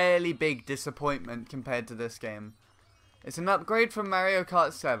a fairly big disappointment compared to this game. It's an upgrade from Mario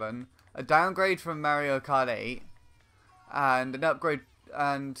Kart 7, a downgrade from Mario Kart 8, and an upgrade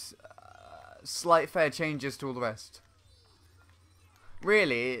and slight fair changes to all the rest.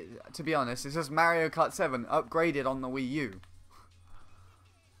 Really, to be honest, it's just Mario Kart 7 upgraded on the Wii U.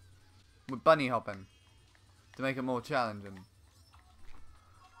 With bunny hopping to make it more challenging.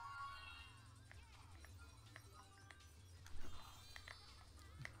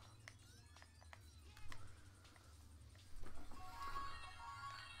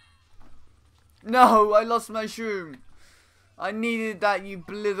 No, I lost my shroom. I needed that, you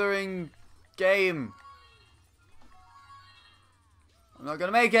blithering game. I'm not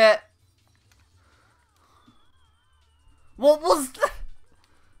gonna make it. What was that?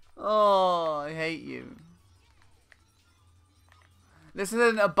 Oh, I hate you. This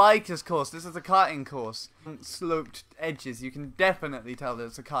isn't a biker's course, this is a karting course. Sloped edges, you can definitely tell that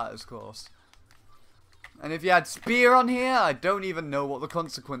it's a karter's course. And if you had spear on here, I don't even know what the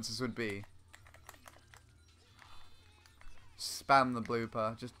consequences would be. Spam the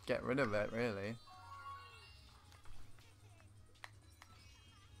blooper, just get rid of it, really.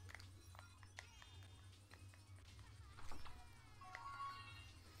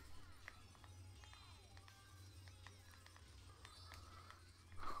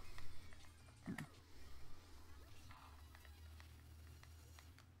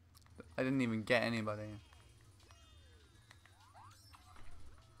 I didn't even get anybody.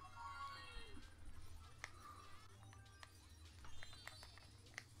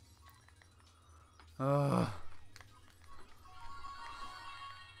 Ugh.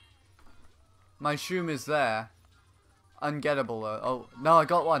 My shroom is there. Ungettable though. Oh, no, I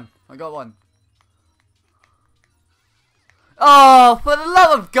got one. I got one. Oh, for the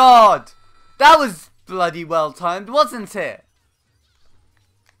love of God! That was bloody well timed, wasn't it?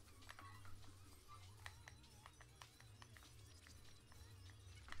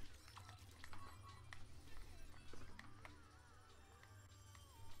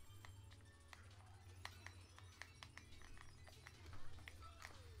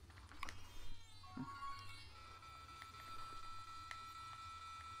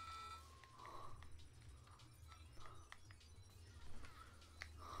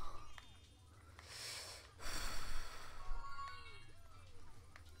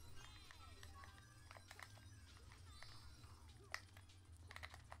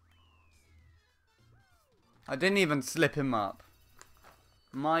 I didn't even slip him up.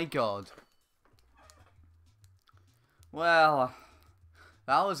 My God. Well,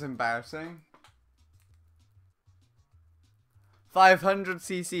 that was embarrassing.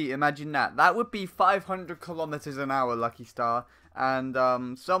 500cc, imagine that. That would be 500 kilometers an hour, Lucky Star. And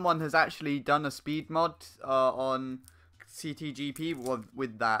someone has actually done a speed mod on CTGP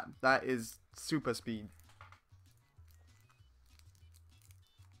with that. That is super speed.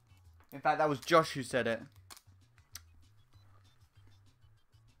 In fact, that was Josh who said it.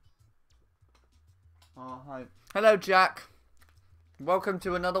 Oh, hi. Hello, Jack. Welcome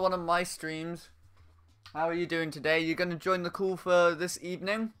to another one of my streams. How are you doing today? You going to join the call for this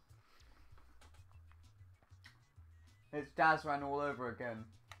evening? It's Dazran all over again.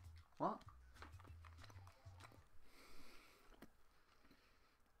 What?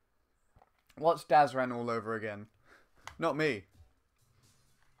 What's Dazran all over again? Not me.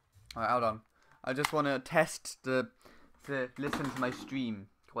 Alright, hold on. I just want to test to listen to my stream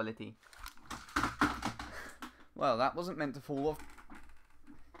quality. Well, that wasn't meant to fall off.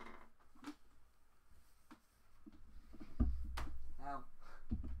 Ow.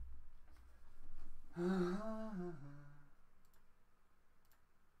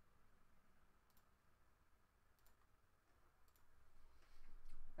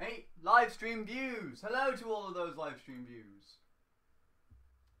 Hey, live stream views! Hello to all of those live stream views.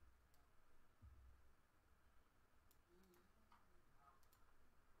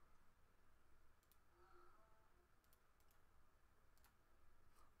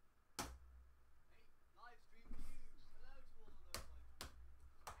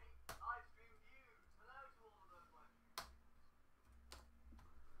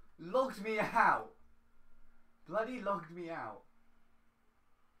 Logged me out. Bloody logged me out.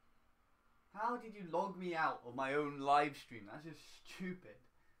 How did you log me out of my own live stream? That's just stupid.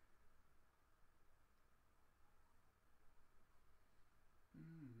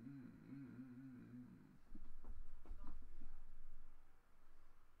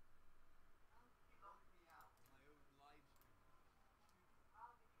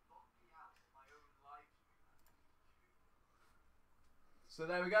 So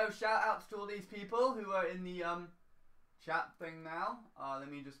there we go. Shout outs to all these people who are in the chat thing now.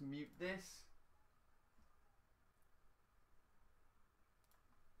 Let me just mute this.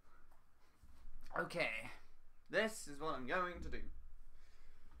 Okay. This is what I'm going to do.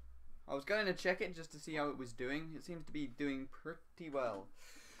 I was going to check it just to see how it was doing. It seems to be doing pretty well.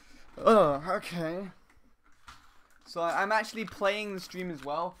 Oh, okay. So I'm actually playing the stream as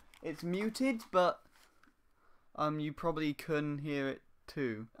well. It's muted, but you probably couldn't hear it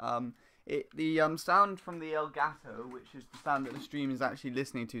too. The sound from the Elgato, which is the sound that the stream is actually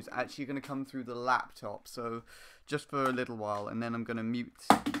listening to, is actually going to come through the laptop. So just for a little while, and then I'm going to mute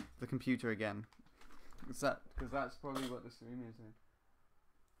the computer again. Because that's probably what the stream is in.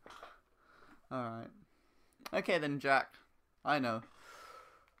 Alright. Okay then, Jack. I know.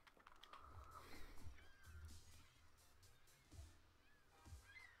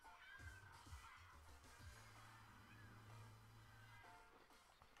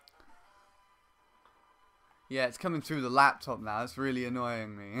 Yeah, it's coming through the laptop now. It's really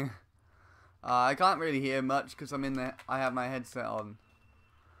annoying me. I can't really hear much because I have my headset on.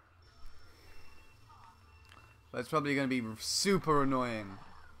 But it's probably going to be super annoying.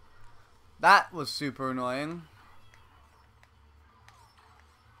 That was super annoying.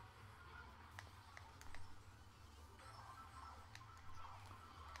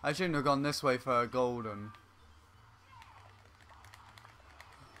 I shouldn't have gone this way for a golden.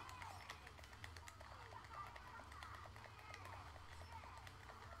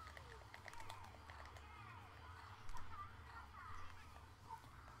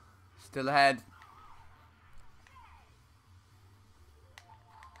 Still ahead.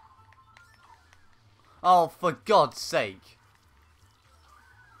 Oh, for God's sake.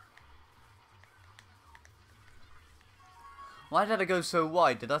 Why did I go so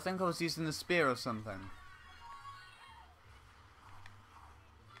wide? Did I think I was using the spear or something?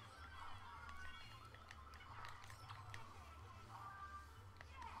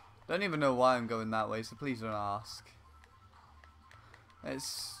 Don't even know why I'm going that way, so please don't ask. It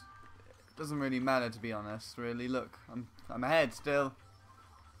doesn't really matter, to be honest, really. Look, I'm ahead still.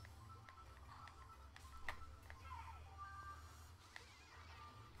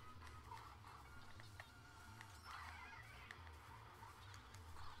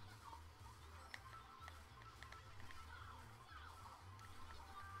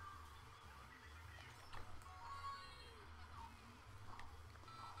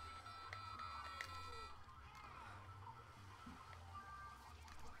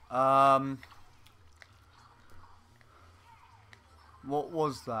 What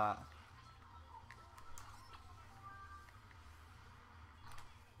was that?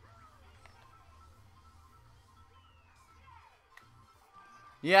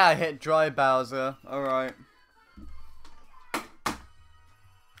 Yeah, I hit dry Bowser. Alright.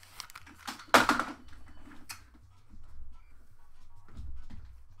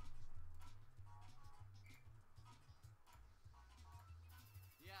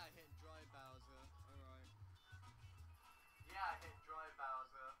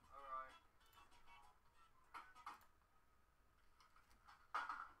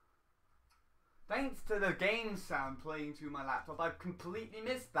 Thanks to the game sound playing through my laptop, I've completely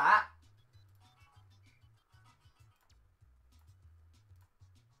missed that.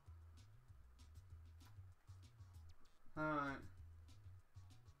 Alright.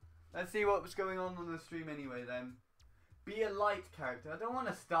 Let's see what was going on the stream anyway then. Be a light character. I don't want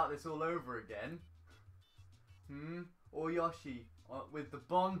to start this all over again. Or Yoshi. With the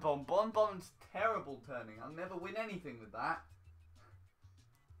Bonbon. Bonbon's terrible turning. I'll never win anything with that.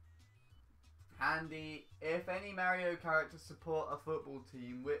 Andy, if any Mario characters support a football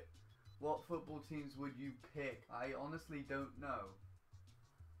team, what football teams would you pick? I honestly don't know.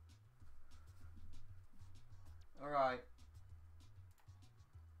 Alright.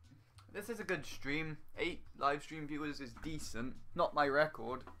 This is a good stream. 8 live stream viewers is decent. Not my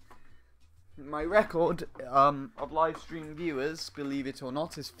record. My record of live stream viewers, believe it or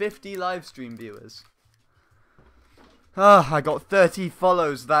not, is 50 live stream viewers. I got 30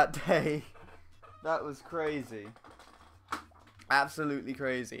 follows that day. That was crazy. Absolutely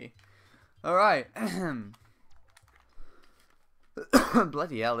crazy. Alright.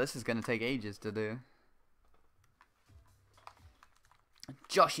 Bloody hell, this is going to take ages to do.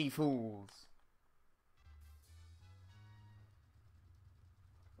 Joshy fools.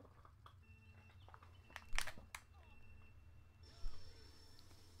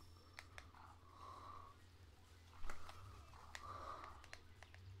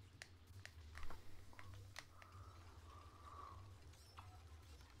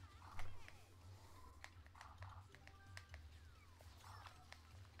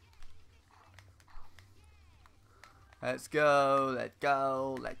 Let's go, let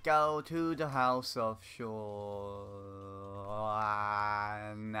go to the house of shore.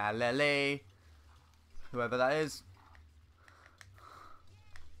 Nalele. Whoever that is.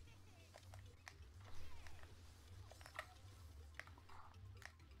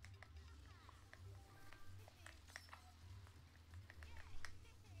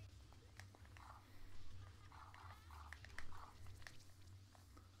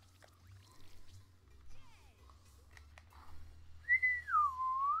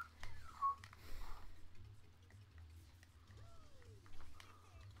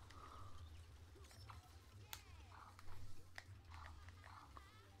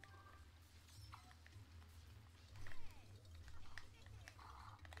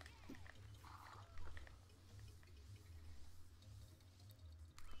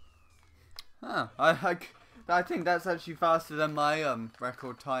 Huh, I think that's actually faster than my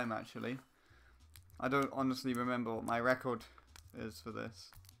record time actually. I don't honestly remember what my record is for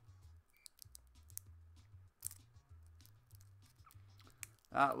this.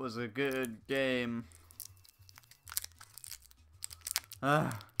 That was a good game.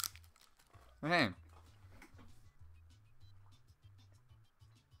 Okay.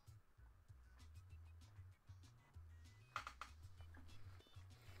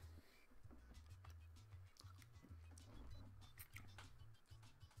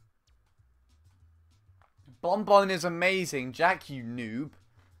 Bonbon is amazing, Jack, you noob.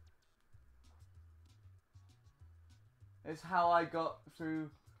 It's how I got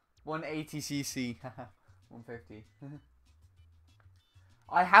through 180cc. 150.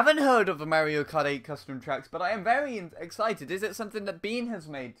 I haven't heard of the Mario Kart 8 custom tracks, but I am very excited. Is it something that Bean has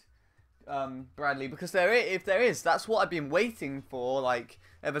made, Bradley? Because if there is, that's what I've been waiting for, like,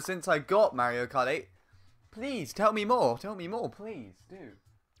 ever since I got Mario Kart 8. Please, tell me more. Tell me more, please, do.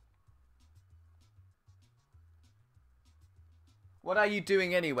 What are you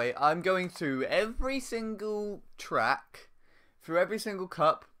doing anyway? I'm going through every single track, through every single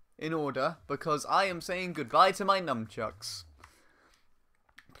cup, in order, because I am saying goodbye to my Numchucks.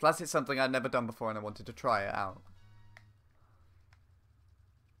 Plus, it's something I'd never done before and I wanted to try it out.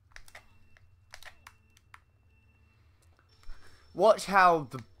 Watch how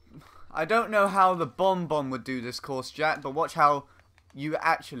the... I don't know how the Bonbon would do this course, Jack, but watch how you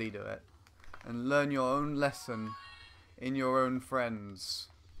actually do it. And learn your own lesson in your own friend's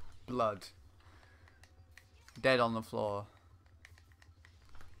blood. Dead on the floor.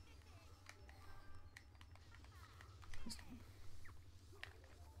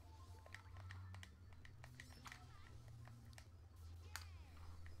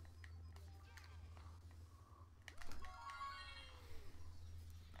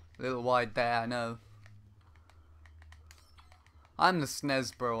 A little wide there, I know. I'm the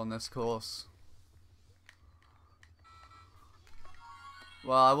SNES bro on this course.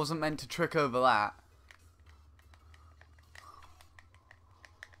 Well, I wasn't meant to trick over that.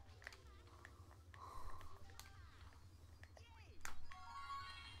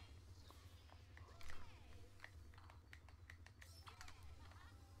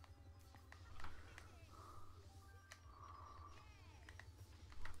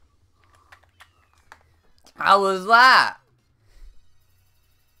 How was that?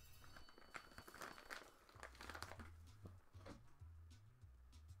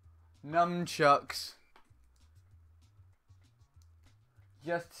 Numchucks.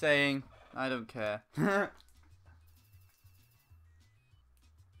 Just saying, I don't care.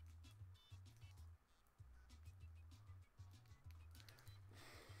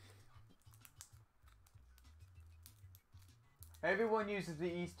 Everyone uses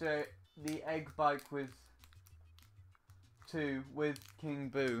the egg bike with King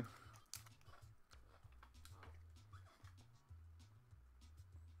Boo.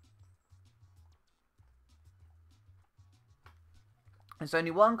 There's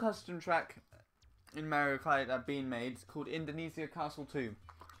only one custom track in Mario Kart that's been made. It's called Indonesia Castle 2.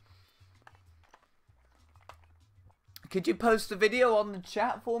 Could you post a video on the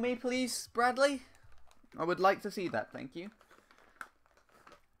chat for me, please, Bradley? I would like to see that, thank you.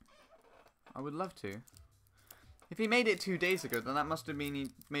 I would love to. If he made it 2 days ago, then that must have mean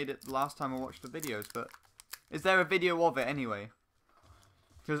he made it the last time I watched the videos, but... Is there a video of it anyway?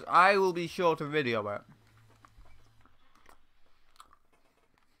 Because I will be sure to video it.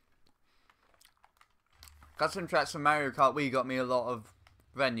 Custom tracks from Mario Kart Wii got me a lot of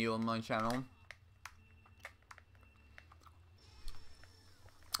revenue on my channel.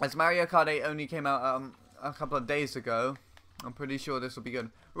 As Mario Kart 8 only came out a couple of days ago, I'm pretty sure this will be good.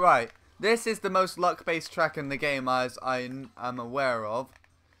 Right, this is the most luck-based track in the game as I am aware of.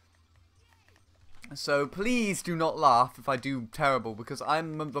 So please do not laugh if I do terrible, because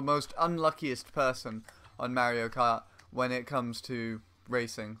I'm the most unluckiest person on Mario Kart when it comes to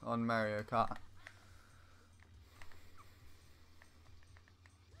racing on Mario Kart.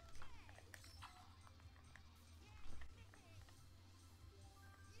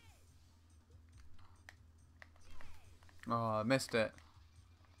 Oh, I missed it.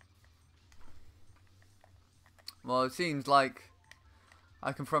 Well, it seems like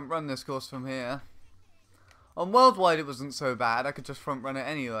I can front run this course from here. On Worldwide it wasn't so bad, I could just front run it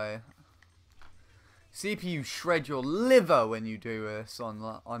anyway. CPU shred your liver when you do this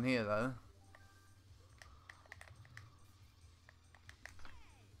on here though.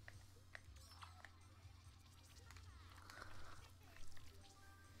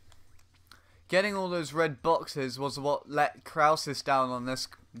 Getting all those red boxes was what let Krausis down on this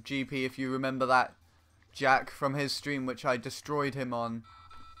GP, if you remember that, Jack, from his stream, which I destroyed him on.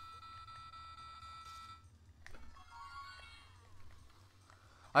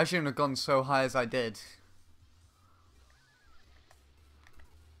 I shouldn't have gone so high as I did.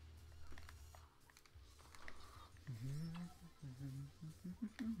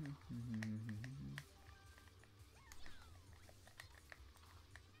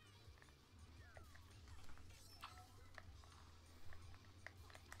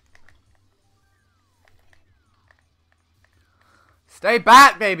 Stay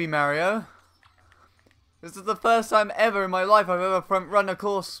back, baby Mario! This is the first time ever in my life I've ever front run a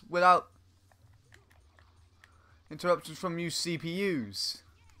course without interruptions from you CPUs.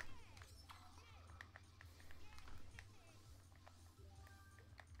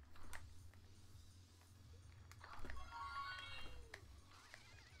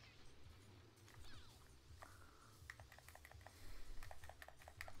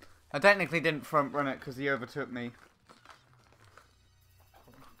 I technically didn't front run it because he overtook me.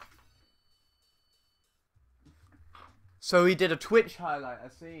 So he did a Twitch highlight, I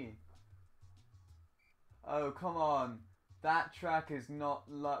see. Oh, come on. That track is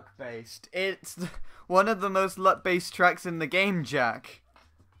not luck-based. It's one of the most luck-based tracks in the game, Jack.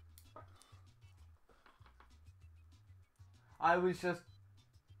 I was just...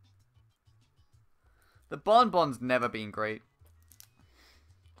 The Bonbon's never been great.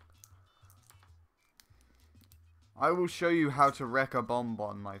 I will show you how to wreck a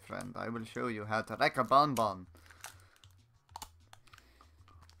Bonbon, my friend. I will show you how to wreck a Bonbon.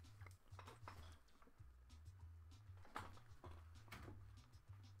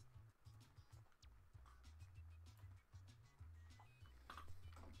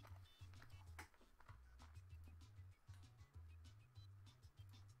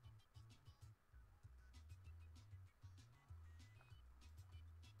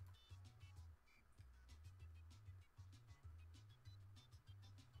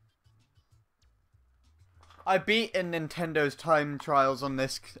 I beaten Nintendo's time trials on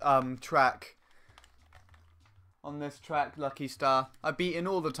this track. On this track, Lucky Star. I've beaten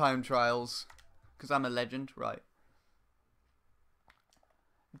all the time trials. Because I'm a legend, right.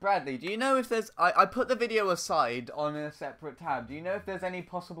 Bradley, do you know if there's... I put the video aside on a separate tab. Do you know if there's any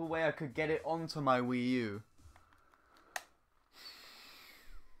possible way I could get it onto my Wii U?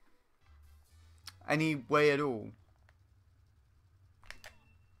 Any way at all?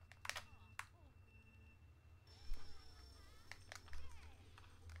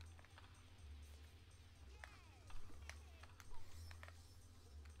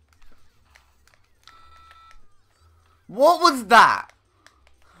 What was that?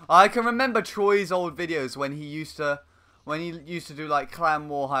 I can remember Troy's old videos when he used to do like Clan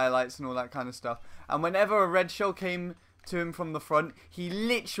War highlights and all that kind of stuff. And whenever a red shell came to him from the front, he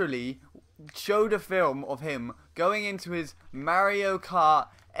literally showed a film of him going into his Mario Kart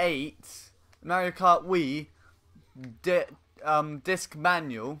 8, Mario Kart Wii disc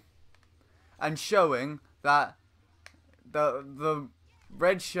manual, and showing that the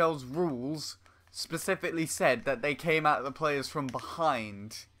red shell's rules specifically said that they came at the players from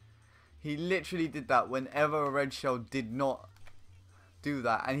behind. He literally did that whenever a red shell did not do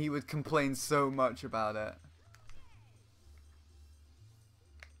that, and he would complain so much about it.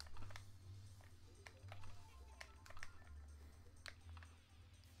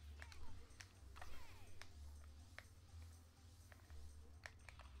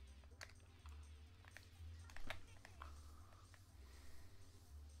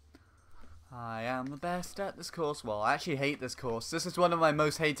 I am the best at this course. Well, I actually hate this course. This is one of my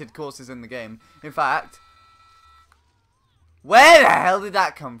most hated courses in the game. In fact, where the hell did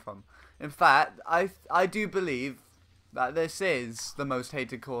that come from? In fact, I do believe that this is the most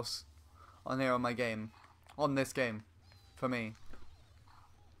hated course on here on my game. On this game. For me.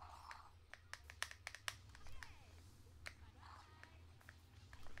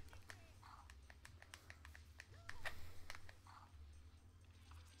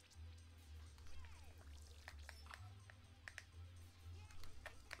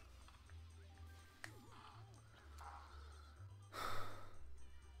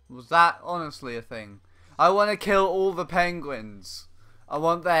 Was that honestly a thing? I want to kill all the penguins. I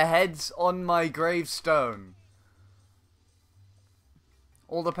want their heads on my gravestone.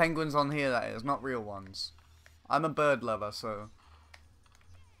 All the penguins on here, that is, not real ones. I'm a bird lover, so...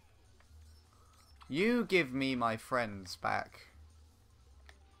 You give me my friends back.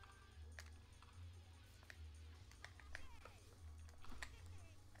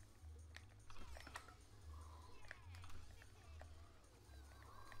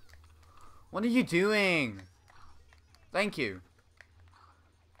 What are you doing? Thank you.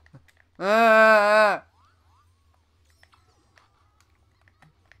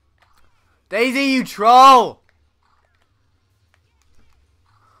 Daisy, you troll!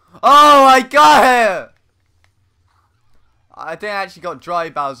 Oh, I got it! I think I actually got dry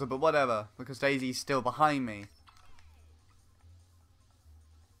Bowser, but whatever, because Daisy's still behind me.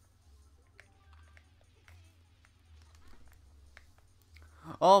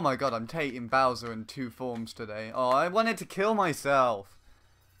 Oh my god, I'm taking Bowser in 2 forms today. Oh, I wanted to kill myself.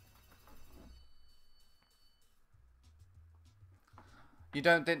 You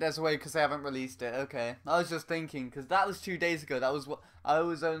don't think there's a way because they haven't released it? Okay. I was just thinking, because that was 2 days ago. That was what I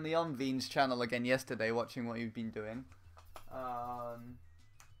was only on Veen's channel again yesterday, watching what you've been doing.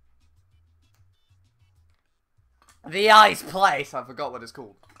 The Ice Place! I forgot what it's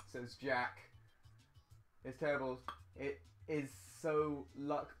called. Says Jack. It's terrible. It is so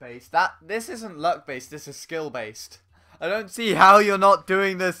luck-based. This isn't luck-based, this is skill-based. I don't see how you're not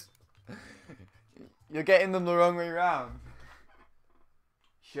doing this. You're getting them the wrong way round.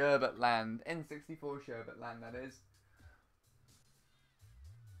 Sherbet Land. N64 Sherbet Land, that is.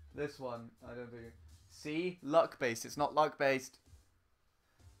 This one, I don't think. See? Luck-based. It's not luck-based.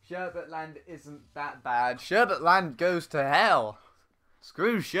 Sherbet Land isn't that bad. Sherbet Land goes to hell.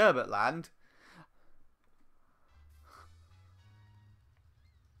 Screw Sherbet Land.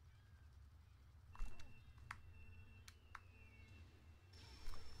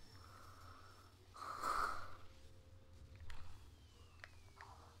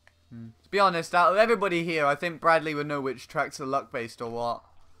 To be honest, out of everybody here, I think Bradley would know which tracks are luck-based or what.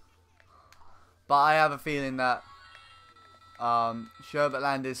 But I have a feeling that Sherbet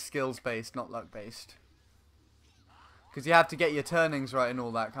Land is skills-based, not luck-based. Because you have to get your turnings right and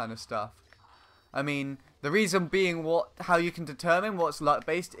all that kind of stuff. I mean, the reason being how you can determine what's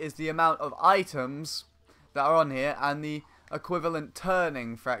luck-based is the amount of items that are on here and the equivalent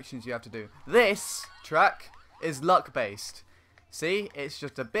turning fractions you have to do. This track is luck-based. See, it's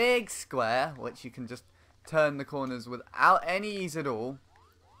just a big square, which you can just turn the corners without any ease at all.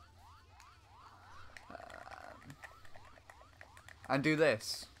 And do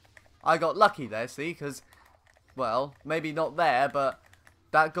this. I got lucky there, see, because, well, maybe not there, but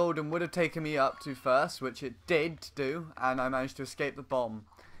that golden would have taken me up to first, which it did do, and I managed to escape the bomb.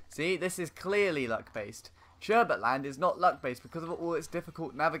 See, this is clearly luck-based. Sherbet Land is not luck-based because of all its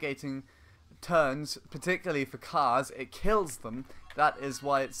difficult navigating turns, particularly for cars. It kills them. That is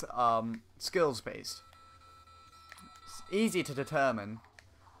why it's skills based. It's easy to determine.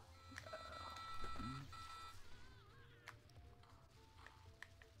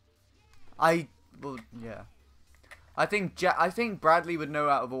 Well, yeah. I think Bradley would know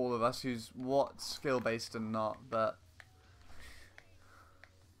out of all of us who's what's skill based and not, but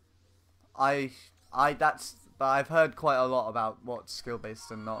but I've heard quite a lot about what's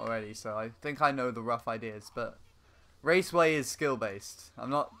skill-based and not already, so I think I know the rough ideas, but Raceway is skill-based. I'm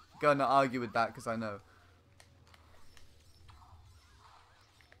not going to argue with that because I know.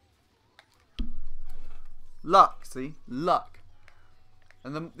 Luck, see? Luck.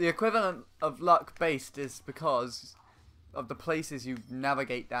 And the equivalent of luck-based is because of the places you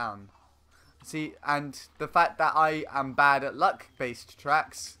navigate down. See, and the fact that I am bad at luck-based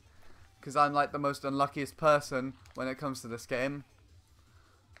tracks, because I'm like the most unluckiest person when it comes to this game.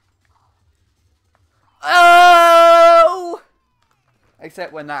 Oh!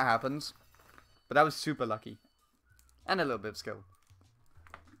 Except when that happens. But that was super lucky. And a little bit of skill.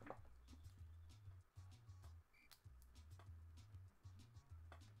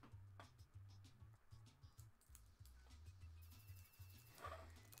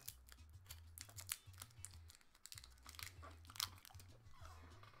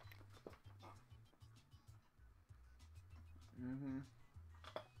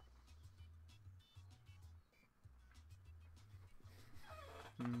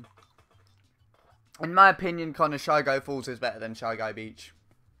 In my opinion, kind of Shy Guy Falls is better than Shy Guy Beach.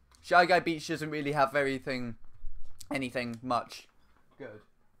 Shy Guy Beach doesn't really have anything much good.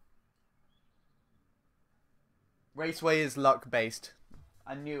 Raceway is luck based.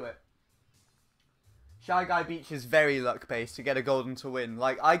 I knew it. Shy Guy Beach is very luck based to get a golden to win.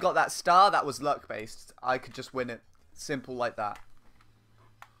 Like, I got that star, that was luck based. I could just win it. Simple like that.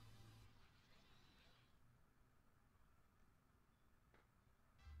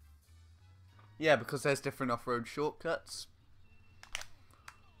 Yeah, because there's different off-road shortcuts.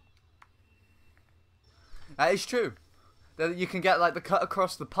 That is true. You can get like the cut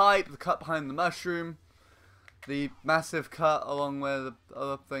across the pipe, the cut behind the mushroom, the massive cut along where the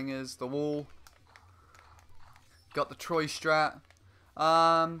other thing is, the wall. Got the Troy Strat.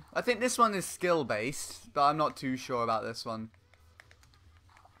 I think this one is skill based, but I'm not too sure about this one.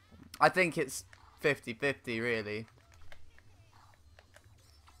 I think it's 50-50 really.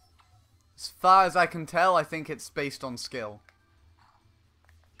 As far as I can tell, I think it's based on skill.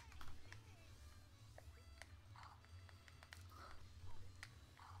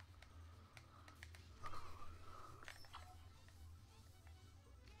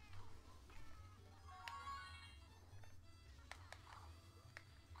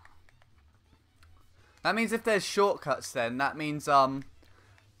 That means if there's shortcuts then, that means,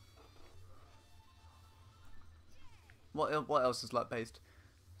 what else is luck-based?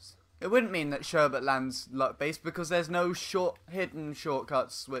 It wouldn't mean that Sherbet Land's luck-based because there's no hidden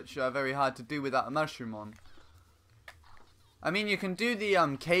shortcuts which are very hard to do without a mushroom on. I mean, you can do the,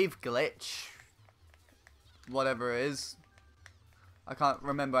 cave glitch. Whatever it is. I can't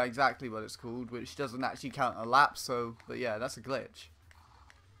remember exactly what it's called, which doesn't actually count a lap, so, but yeah, that's a glitch.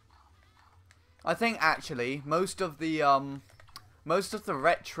 I think actually most of the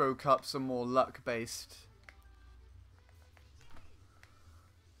retro cups are more luck based.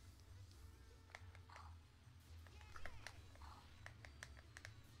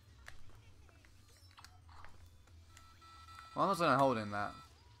 Why wasn't I holding that?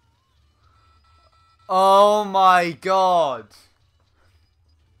 Oh my god!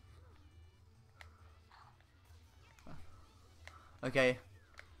 Okay.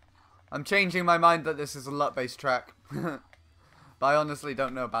 I'm changing my mind that this is a luck-based track. But I honestly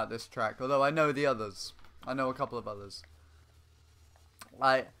don't know about this track. Although I know the others. I know a couple of others.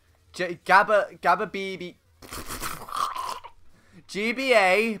 Like Gabba BB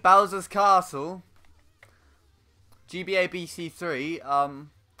GBA Bowser's Castle. GBA BC3.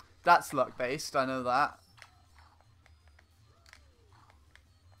 That's luck-based, I know that.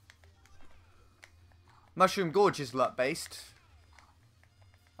 Mushroom Gorge is luck-based.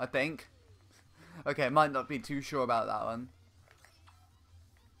 I think. Okay, might not be too sure about that one.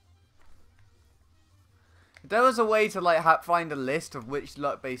 If there was a way to like find a list of which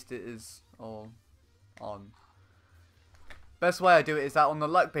luck-based it is or on. Best way I do it is that on the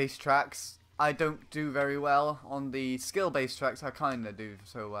luck-based tracks, I don't do very well. On the skill-based tracks, I kinda do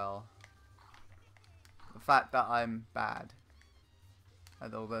so well. The fact that I'm bad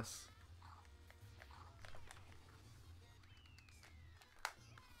at all this.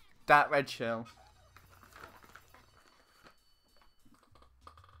 That red shell.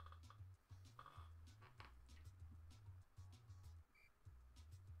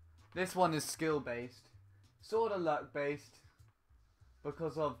 This one is skill based, sort of luck based,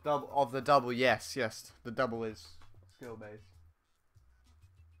 because of the double. Yes, the double is skill based.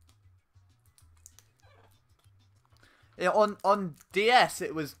 Yeah, on DS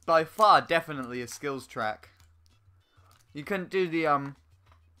it was by far definitely a skills track. You couldn't do the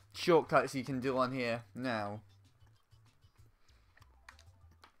shortcuts you can do on here now.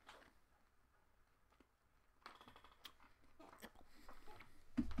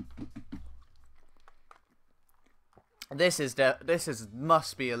 This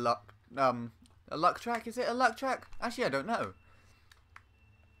must be a luck track. Is it a luck track? Actually, I don't know.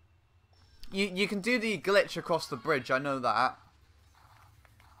 You can do the glitch across the bridge. I know that.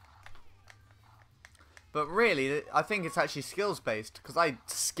 But really, I think it's actually skills based because I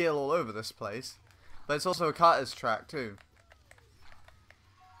skill all over this place. But it's also a karters track too.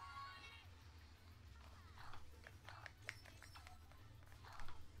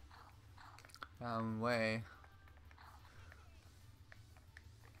 Way.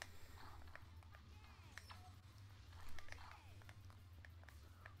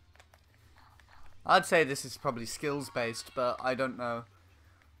 I'd say this is probably skills based, but I don't know.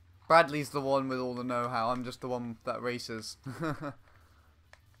 Bradley's the one with all the know-how. I'm just the one that races.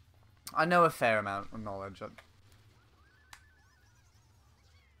 I know a fair amount of knowledge.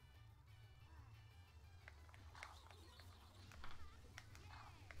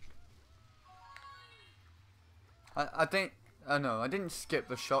 I think... Oh no, I didn't skip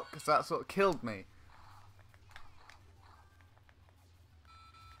the shot because that sort of killed me.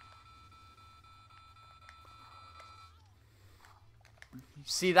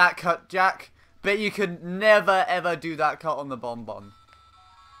 See that cut, Jack? Bet you could never ever do that cut on the bonbon.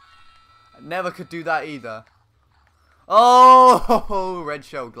 I never could do that either. Oh, red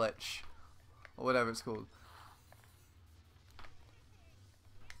shell glitch. Or whatever it's called.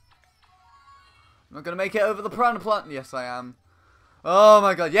 I'm not gonna make it over the piranha plant. Yes, I am. Oh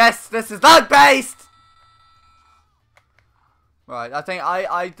my god, yes, this is luck based! Right,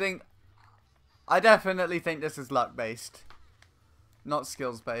 I definitely think this is luck based. Not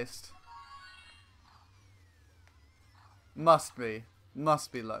skills based. Must be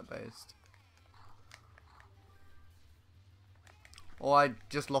luck based. Or I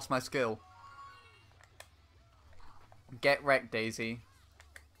just lost my skill. Get wrecked, Daisy.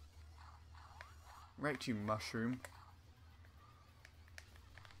 Wrecked, you mushroom.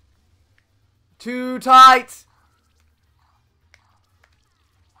 Too tight!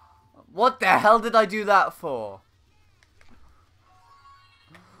 What the hell did I do that for?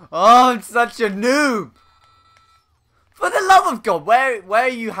 Oh, I'm such a noob! For the love of God, where are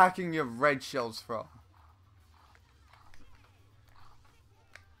you hacking your red shells from?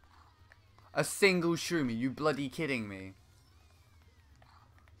 A single shroom. Are you bloody kidding me?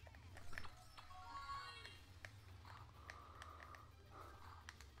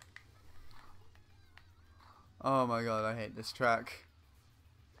 Oh my god, I hate this track.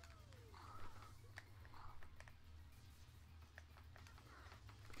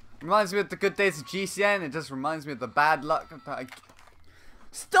 Reminds me of the good days of GCN. It just reminds me of the bad luck that I...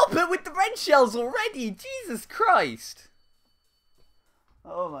 Stop it with the red shells already! Jesus Christ!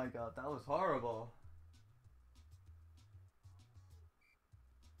 Oh my god, that was horrible.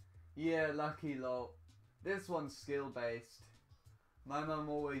 Yeah, lucky lol. This one's skill based. My mum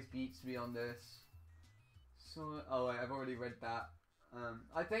always beats me on this. So, oh wait, I've already read that.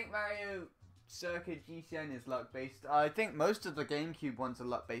 I think Mario Circuit GCN is luck based. I think most of the GameCube ones are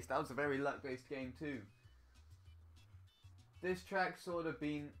luck based. That was a very luck based game too. This track sort of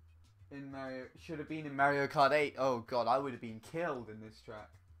been in Mario, should have been in Mario Kart 8. Oh god, I would have been killed in this track.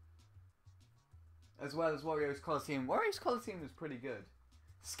 As well as Wario's Coliseum. Wario's Coliseum is pretty good.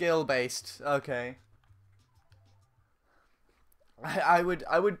 Skill based, okay. I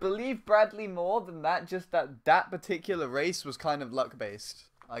would believe Bradley more than that. Just that particular race was kind of luck based,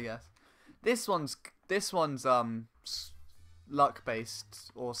 I guess. This one's luck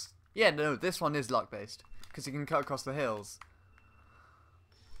based, or yeah, no, this one is luck based because you can cut across the hills.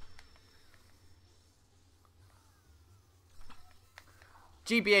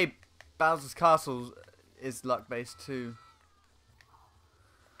 GBA Bowser's Castle is luck based too.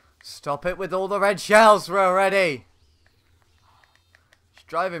 Stop it with all the red shells already! It's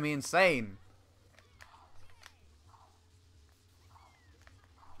driving me insane.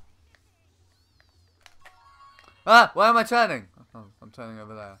 Ah! Where am I turning? Oh, I'm turning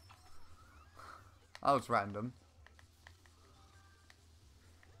over there. That was random.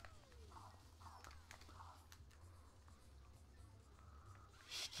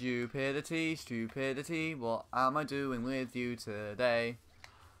 Stupidity, stupidity, what am I doing with you today?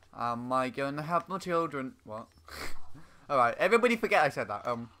 Am I going to have my children? What? Alright, everybody forget I said that.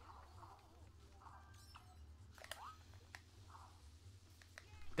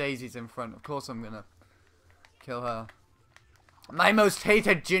 Daisy's in front. Of course I'm gonna kill her. My most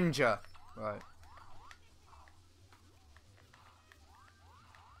hated ginger. Right.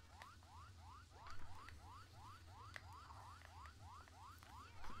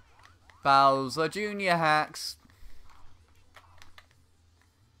 Bowser Jr. hacks.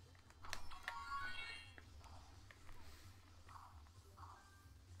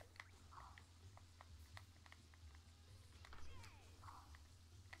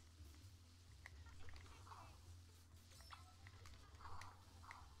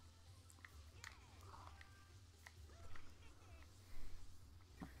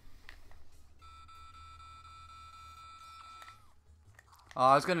 Oh,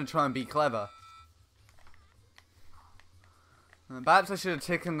 I was going to try and be clever. Perhaps I should have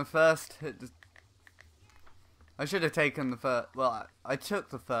taken the first hit. I should have taken the first. Well, I took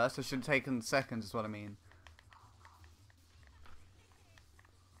the first. I should have taken the second, is what I mean.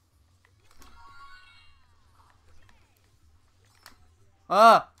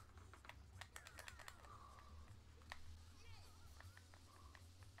 Ah!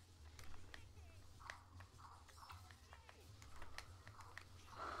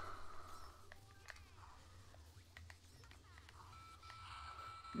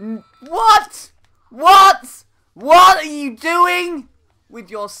 What? What? What are you doing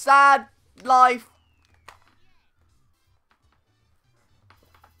with your sad life?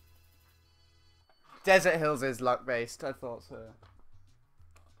 Desert Hills is luck based, I thought so.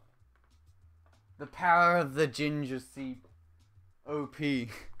 The power of the ginger seed. OP.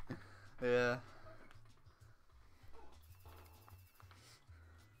 Yeah.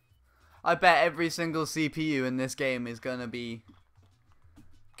 I bet every single CPU in this game is going to be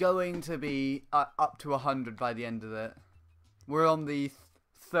up to 100 by the end of it. We're on the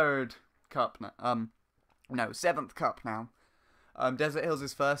third cup now. No, 7th cup now. Desert Hills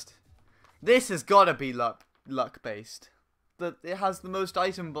is first. This has got to be luck based. It has the most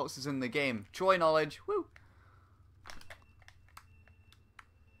item boxes in the game. Troy knowledge. Woo.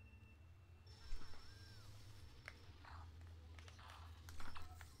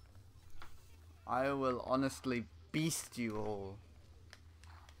 I will honestly beast you all.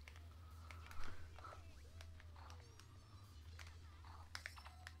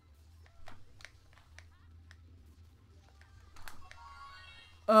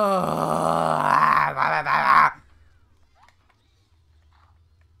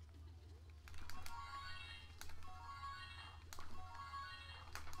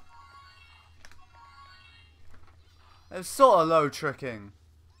 It's sort of low tricking.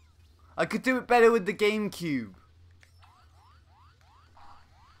 I could do it better with the GameCube.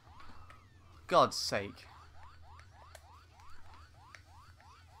 God's sake.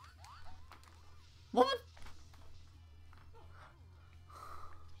 What?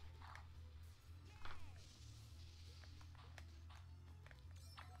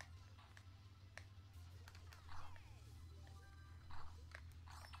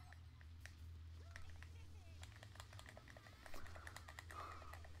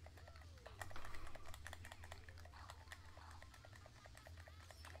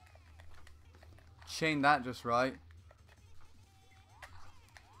 Chain that just right.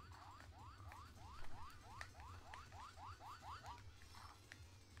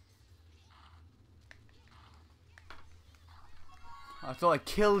 I thought I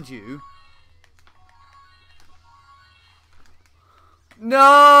killed you.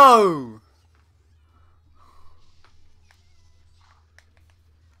 No!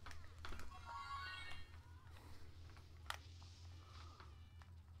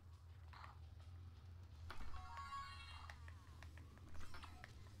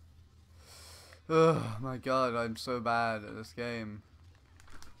 Oh my god, I'm so bad at this game.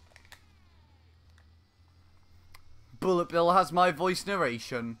 Bullet Bill has my voice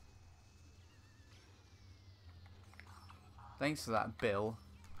narration. Thanks for that, Bill.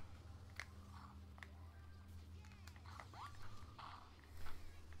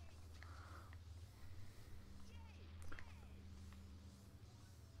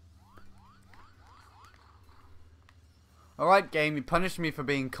 Alright, game, you punished me for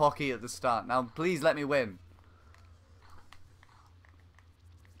being cocky at the start. Now, please let me win.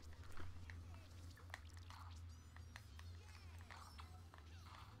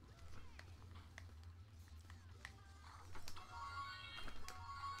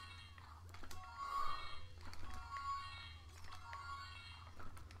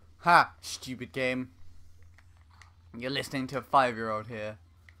 Ha! Stupid game. You're listening to a 5-year-old here.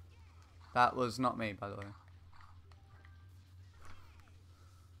 That was not me, by the way.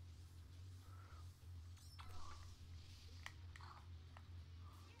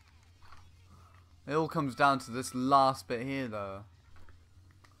 It all comes down to this last bit here, though.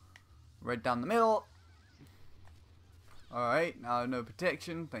 Red down the middle. Alright, now no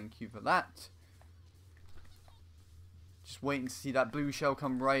protection. Thank you for that. Just waiting to see that blue shell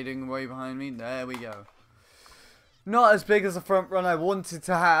come riding away behind me. There we go. Not as big as the front run I wanted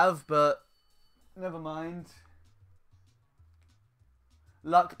to have, but never mind.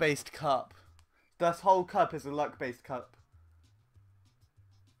 Luck-based cup. This whole cup is a luck-based cup.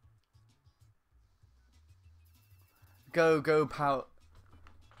 Go power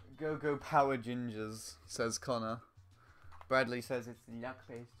gingers, says Connor. Bradley says it's luck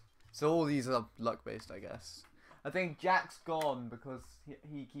based. So all these are luck based, I guess. I think Jack's gone because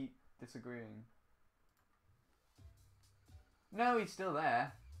he keep disagreeing. No, he's still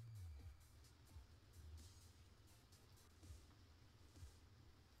there.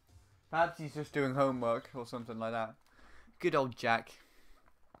 Perhaps he's just doing homework or something like that. Good old Jack.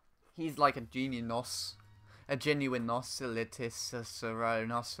 He's like a genius. A genuine rhinoceros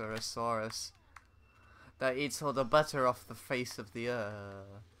that eats all the butter off the face of the earth.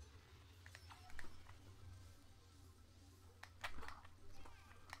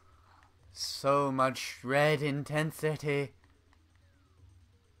 So much red intensity.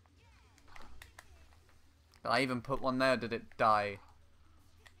 Did I even put one there or did it die?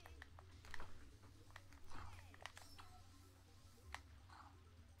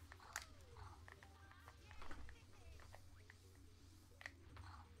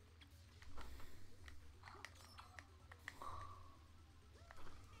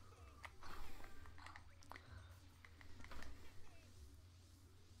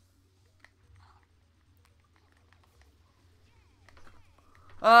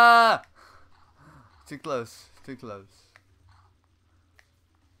 Ah! Too close. Too close.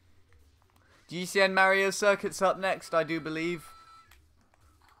 GCN Mario Circuit's up next, I do believe.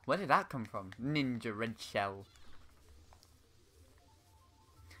 Where did that come from? Ninja Red Shell.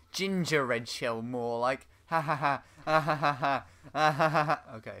 Ginger Red Shell, more like. Ha ha ha. Ha ha ha ha. Ha ha ha.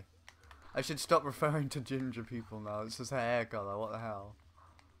 Okay. I should stop referring to ginger people now. It's just a hair color. What the hell?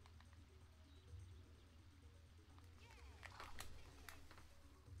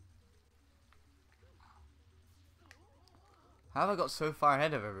 How have I got so far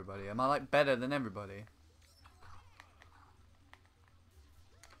ahead of everybody? Am I like better than everybody?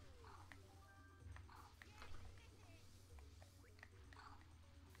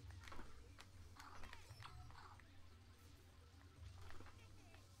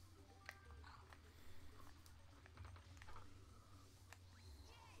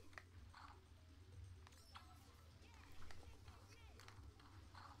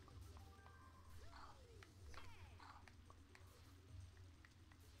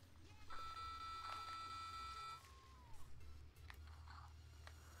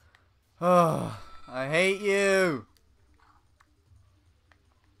 Oh, I hate you.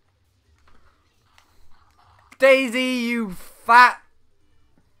 Daisy, you fat.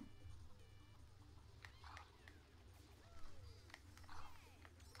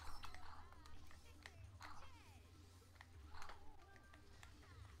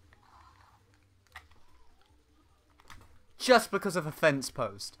 Just because of a fence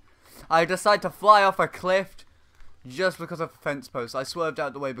post. I decide to fly off a cliff just because of a fence post. I swerved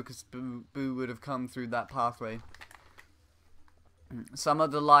out the way because Boo would have come through that pathway. Some of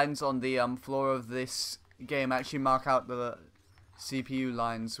the lines on the floor of this game actually mark out the CPU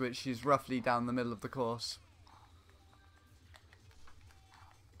lines, which is roughly down the middle of the course.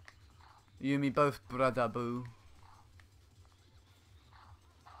 You and me both, brother Boo.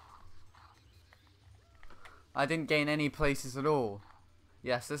 I didn't gain any places at all.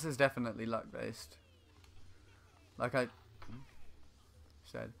 Yes, this is definitely luck based. Like I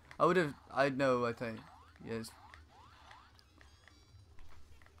said. I know, I think. Yes.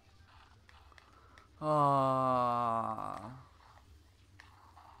 Ah.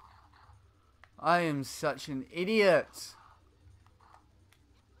 I am such an idiot.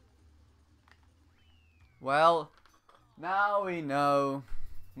 Well, now we know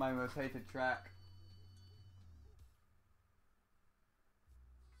my most hated track.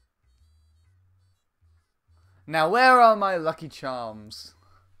 Now, where are my Lucky Charms?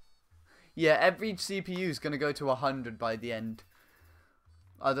 Yeah, every CPU is going to go to 100 by the end.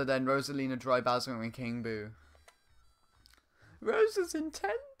 Other than Rosalina, Dry Bowser, and King Boo. Rosa's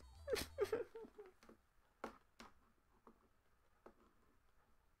intent?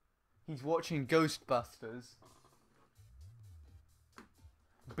 He's watching Ghostbusters.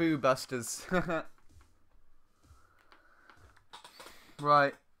 Boo Busters.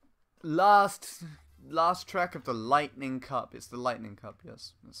 Right. Last track of the Lightning Cup. It's the Lightning Cup,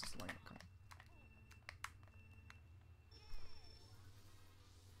 yes. This is the Lightning Cup.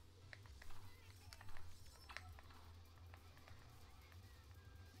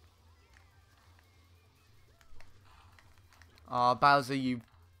 Ah, Bowser, you...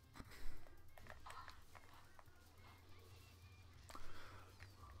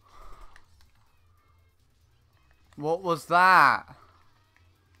 What was that?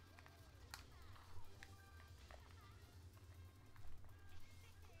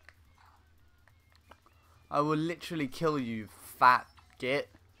 I will literally kill you, fat git.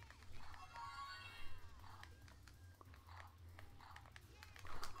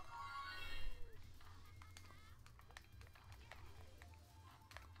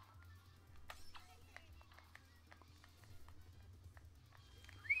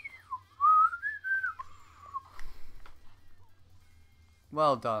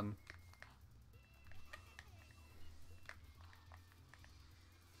 Well done.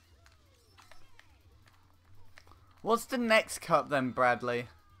 What's the next cup then, Bradley?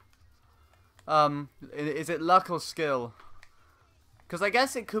 Is it luck or skill? Because I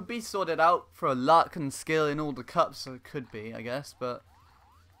guess it could be sorted out for luck and skill in all the cups, so it could be, I guess, but...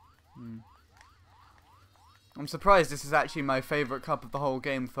 I'm surprised this is actually my favourite cup of the whole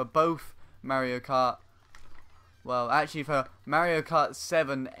game for both Mario Kart. Well, actually for Mario Kart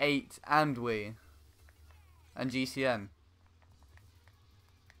 7, 8, and Wii. And GCN.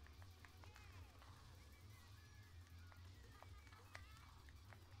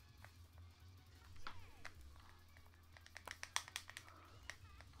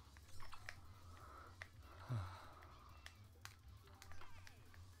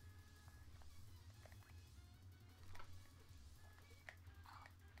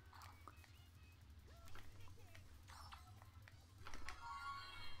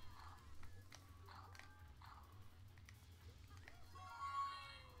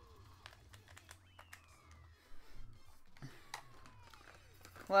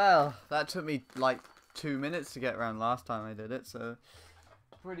 Well, that took me like 2 minutes to get around last time I did it, so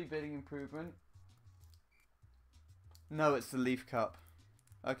pretty big improvement. No, it's the Leaf Cup.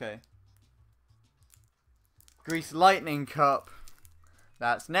 Okay. Grease Lightning Cup.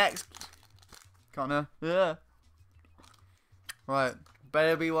 That's next. Connor. Yeah. Right.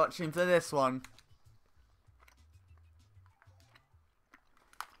 Better be watching for this one.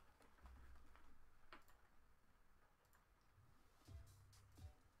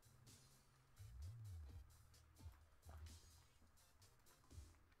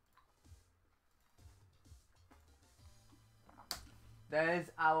 There's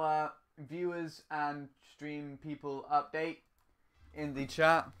our viewers and stream people update in the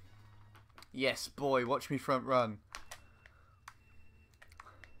chat. Yes, boy, watch me front run.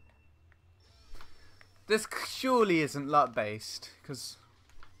 This surely isn't luck based, because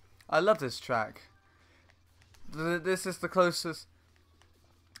I love this track. This is the closest.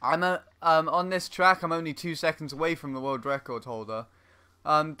 On this track, I'm only 2 seconds away from the world record holder.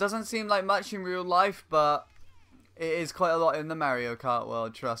 Doesn't seem like much in real life, but it is quite a lot in the Mario Kart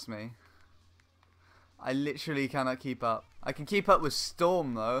world, trust me. I literally cannot keep up. I can keep up with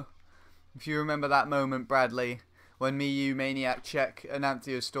Storm, though. If you remember that moment, Bradley, when me, you, Maniac, Czech, and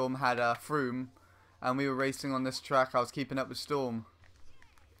Antheo Storm had a Froome, and we were racing on this track, I was keeping up with Storm.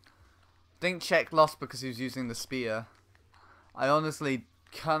 I think Czech lost because he was using the spear. I honestly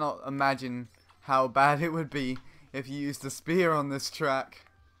cannot imagine how bad it would be if you used the spear on this track.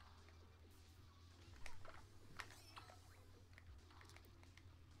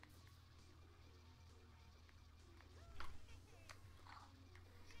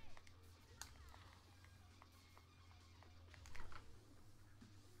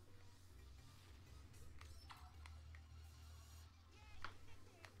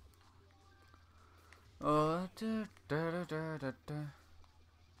 Oh,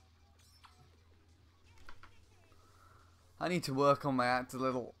 I need to work on my act a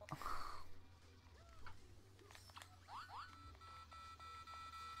little.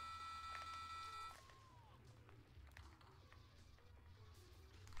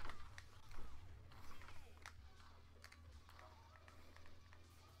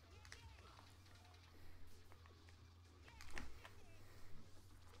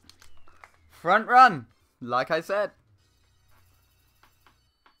 Front run, like I said.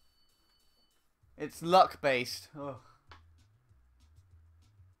 It's luck based. Ugh.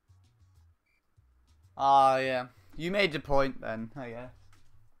 Ah, yeah. You made the point then, I guess.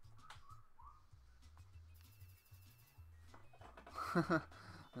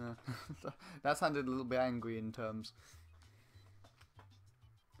 That sounded a little bit angry in terms.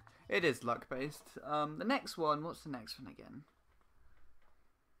 It is luck based. The next one, what's the next one again?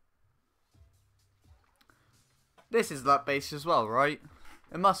 This is luck based as well, right?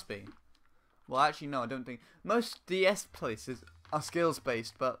 It must be. Well, actually, no, I don't think. Most DS places are skills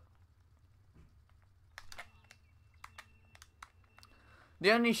based, but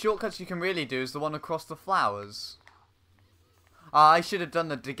the only shortcuts you can really do is the one across the flowers. I should have done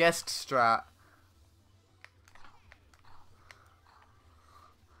the Degest strat.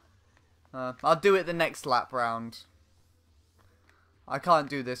 I'll do it the next lap round. I can't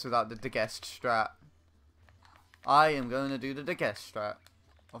do this without the Degest strat. I am going to do the Degest strat.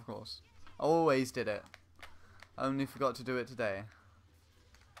 Of course. I always did it. I only forgot to do it today.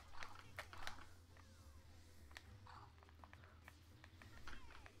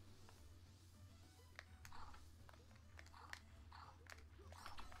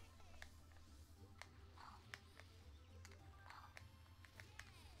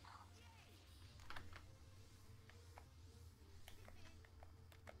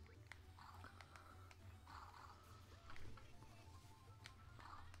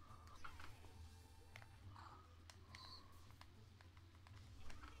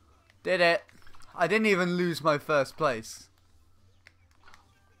 Did it. I didn't even lose my first place.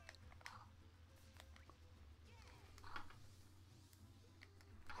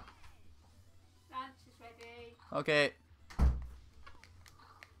 Lunch is ready. Okay.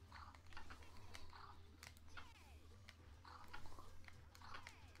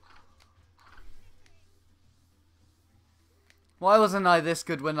 Why wasn't I this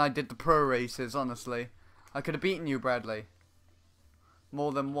good when I did the pro races, honestly? I could have beaten you, Bradley.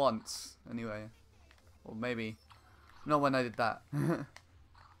 More than once, anyway. Or maybe not when I did that.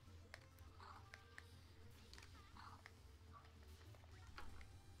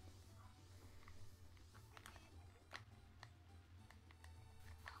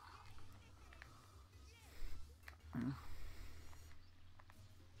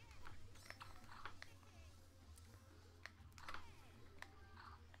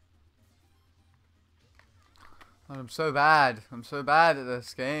 I'm so bad. I'm so bad at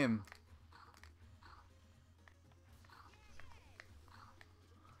this game.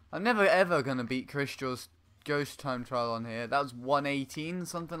 I'm never ever gonna beat Christian's ghost time trial on here. That was 118,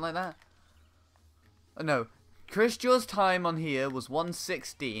 something like that. No, Christian's time on here was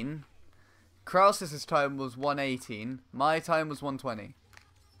 116. Kraus's time was 118. My time was 120.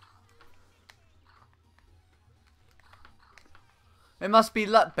 It must be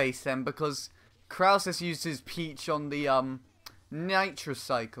luck based then, because Krausis uses Peach on the nitrous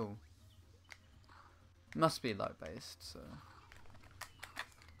cycle. Must be luck based, so.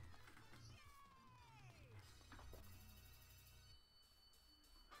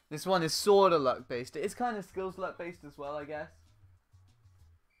 This one is sorta luck based. It is kind of skills luck based as well, I guess.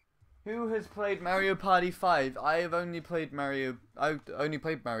 Who has played Mario Party 5? I've only played Mario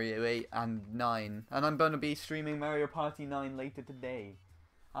 8 and 9, and I'm gonna be streaming Mario Party 9 later today,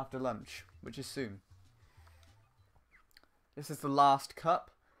 after lunch, which is soon. This is the last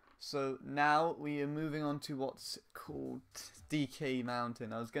cup, so now we are moving on to what's called DK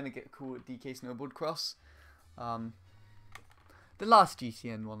Mountain. I was gonna get cool at DK Snowboard Cross, the last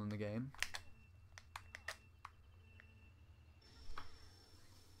GCN one in the game.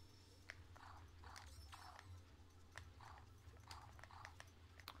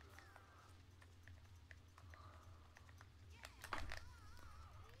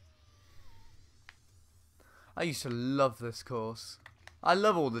 I used to love this course. I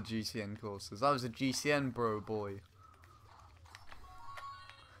love all the GCN courses. I was a GCN bro boy.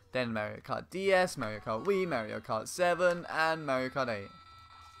 Then Mario Kart DS, Mario Kart Wii, Mario Kart 7, and Mario Kart 8.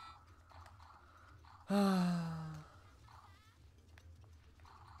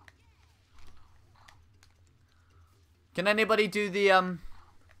 Can anybody do the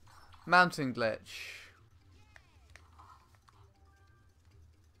mountain glitch?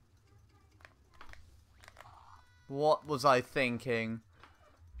 What was I thinking?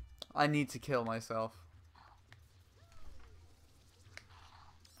 I need to kill myself.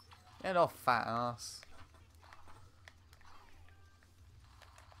 Get off, fat ass.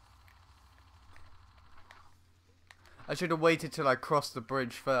 I should have waited till I crossed the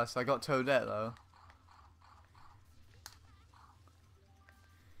bridge first. I got Toadette though.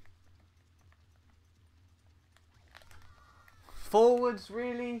 Forwards,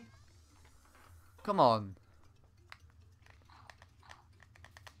 really? Come on.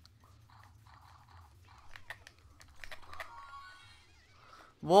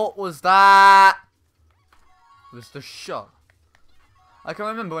 What was that? It was the shock. I can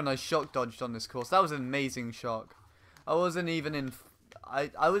remember when I shock dodged on this course. That was an amazing shock. I wasn't even in...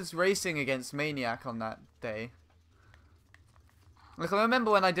 I was racing against Maniac on that day. Like, I remember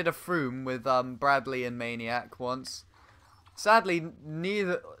when I did a Froome with Bradley and Maniac once. Sadly,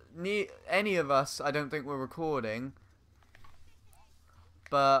 any of us, I don't think, were recording.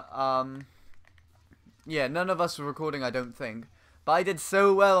 But, yeah, none of us were recording, I don't think. But I did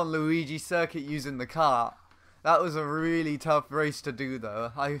so well on Luigi Circuit using the kart. That was a really tough race to do,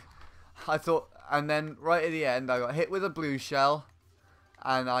 though. I thought, and then right at the end, I got hit with a blue shell,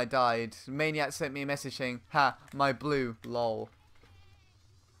 and I died. Maniac sent me a message saying, "Ha, my blue, lol."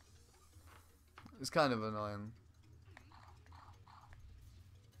 It's kind of annoying.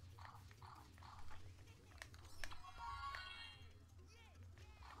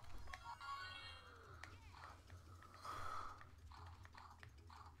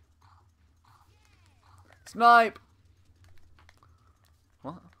 Snipe!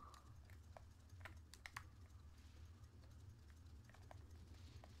 What?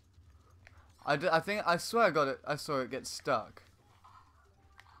 I swear I got it. I saw it get stuck.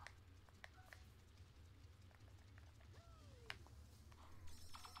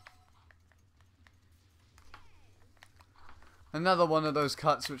 Another one of those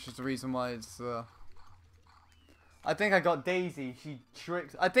cuts, which is the reason why it's, I think I got Daisy. She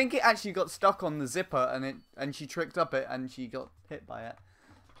tricked. I think it actually got stuck on the zipper, and she tricked up it, and she got hit by it.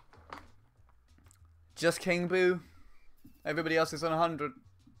 Just King Boo. Everybody else is on 100.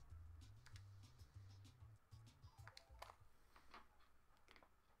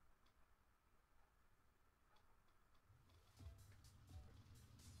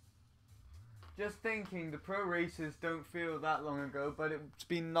 Just thinking, the pro races don't feel that long ago, but it's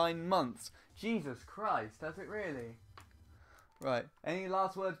been 9 months. Jesus Christ, has it really? Right, any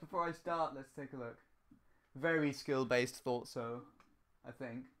last words before I start? Let's take a look. Very skill-based, thought so. I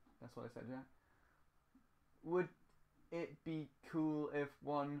think. That's what I said, yeah? Would it be cool if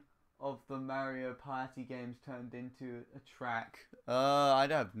one of the Mario Party games turned into a track?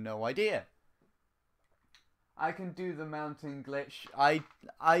 I'd have no idea. I can do the mountain glitch. I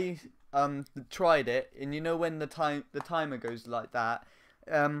tried it, and you know when the timer goes like that,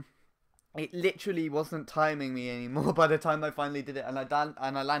 it literally wasn't timing me anymore by the time I finally did it, and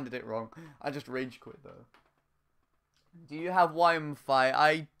I landed it wrong. I just rage quit though. Do you have Wi-Fi?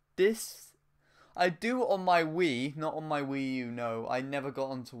 I do on my Wii, not on my Wii U. No, I never got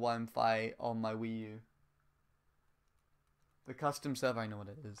onto Wi-Fi on my Wii U. The custom server, I know what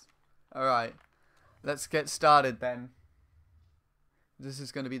it is. All right, let's get started then. This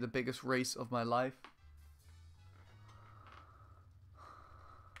is going to be the biggest race of my life.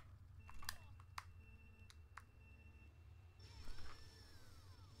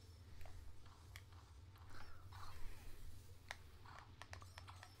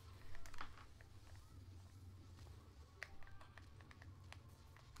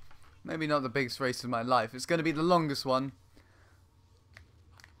 Maybe not the biggest race of my life. It's going to be the longest one.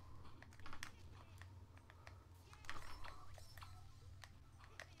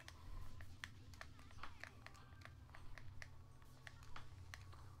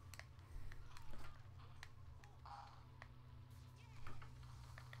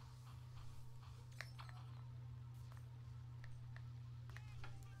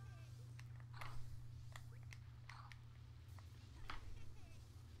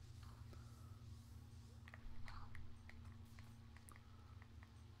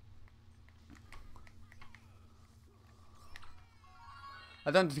 I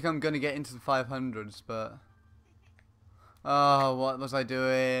don't think I'm going to get into the 500s, but... Oh, what was I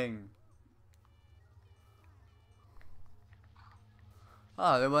doing?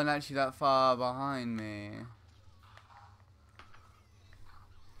 Oh, they weren't actually that far behind me.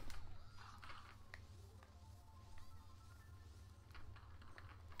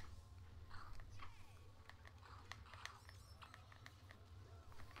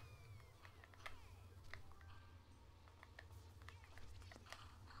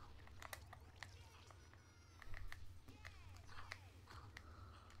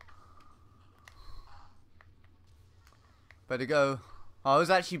 Better go. Oh, I was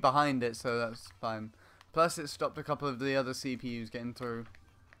actually behind it, so that's fine. Plus, it stopped a couple of the other CPUs getting through.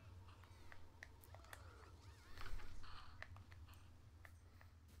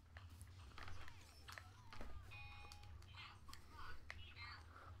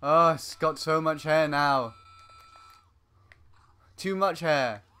 Oh, it's got so much hair now. Too much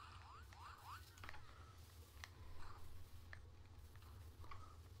hair.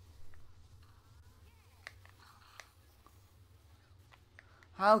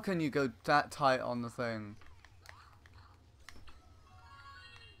 How can you go that tight on the thing?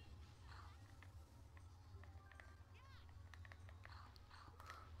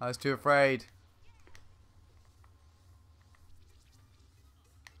 I was too afraid.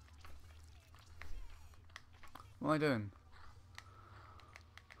 What am I doing?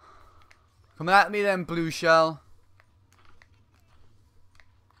 Come at me then, blue shell.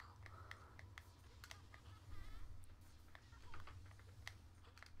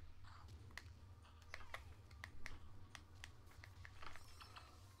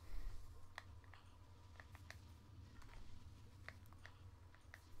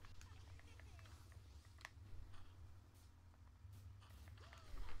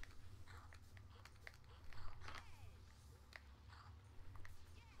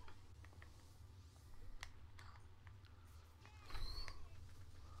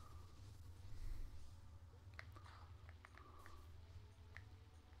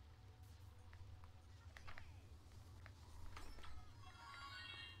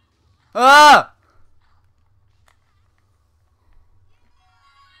 Ah!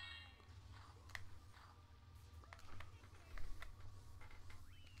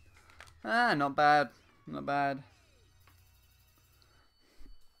 Ah, not bad. Not bad.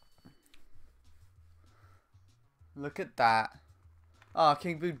 Look at that. Ah,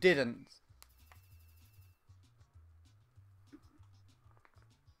 King Boo didn't.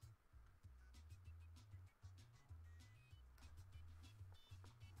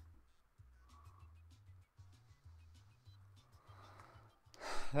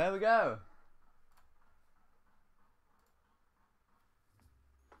 There we go.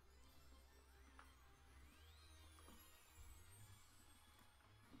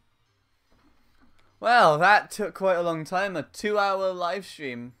 Well, that took quite a long time. A 2-hour live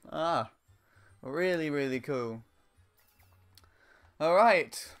stream. Ah, really, really cool.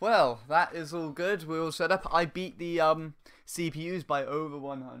 Alright, well, that is all good. We're all set up. I beat the CPUs by over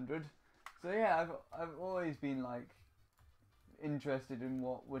 100. So yeah, I've always been like interested in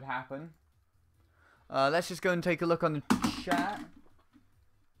what would happen. Let's just go and take a look on the chat.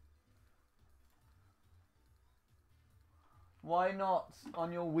 Why not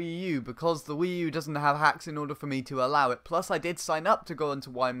on your Wii U? Because the Wii U doesn't have hacks in order for me to allow it. Plus, I did sign up to go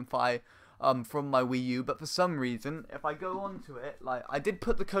onto Wi-Fi from my Wii U, but for some reason, if I go onto it, like, I did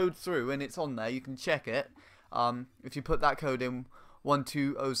put the code through, and it's on there, you can check it. If you put that code in,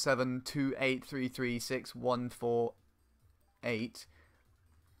 120728336148,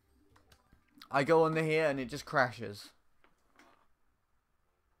 I go on here, and it just crashes.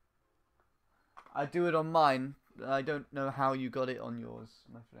 I do it on mine. I don't know how you got it on yours,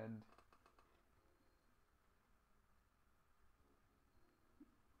 my friend.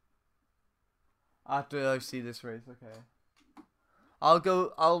 After I see this race, okay.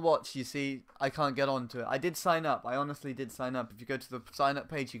 I'll watch, you see. I can't get onto it. I did sign up. I honestly did sign up. If you go to the sign up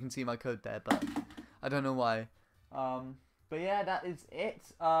page, you can see my code there, but I don't know why. But yeah, that is it.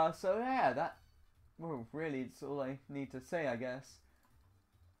 So yeah, well, really, it's all I need to say, I guess.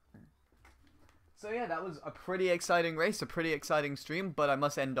 So yeah, that was a pretty exciting race, a pretty exciting stream, but I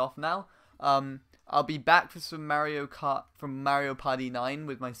must end off now. I'll be back for some Mario Kart from Mario Party 9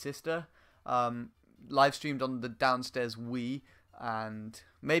 with my sister. Live streamed on the downstairs Wii, and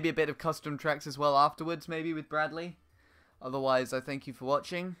maybe a bit of custom tracks as well afterwards, maybe with Bradley. Otherwise, I thank you for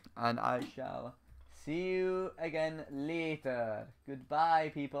watching, and I shall see you again later.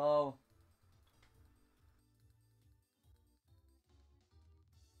 Goodbye, people.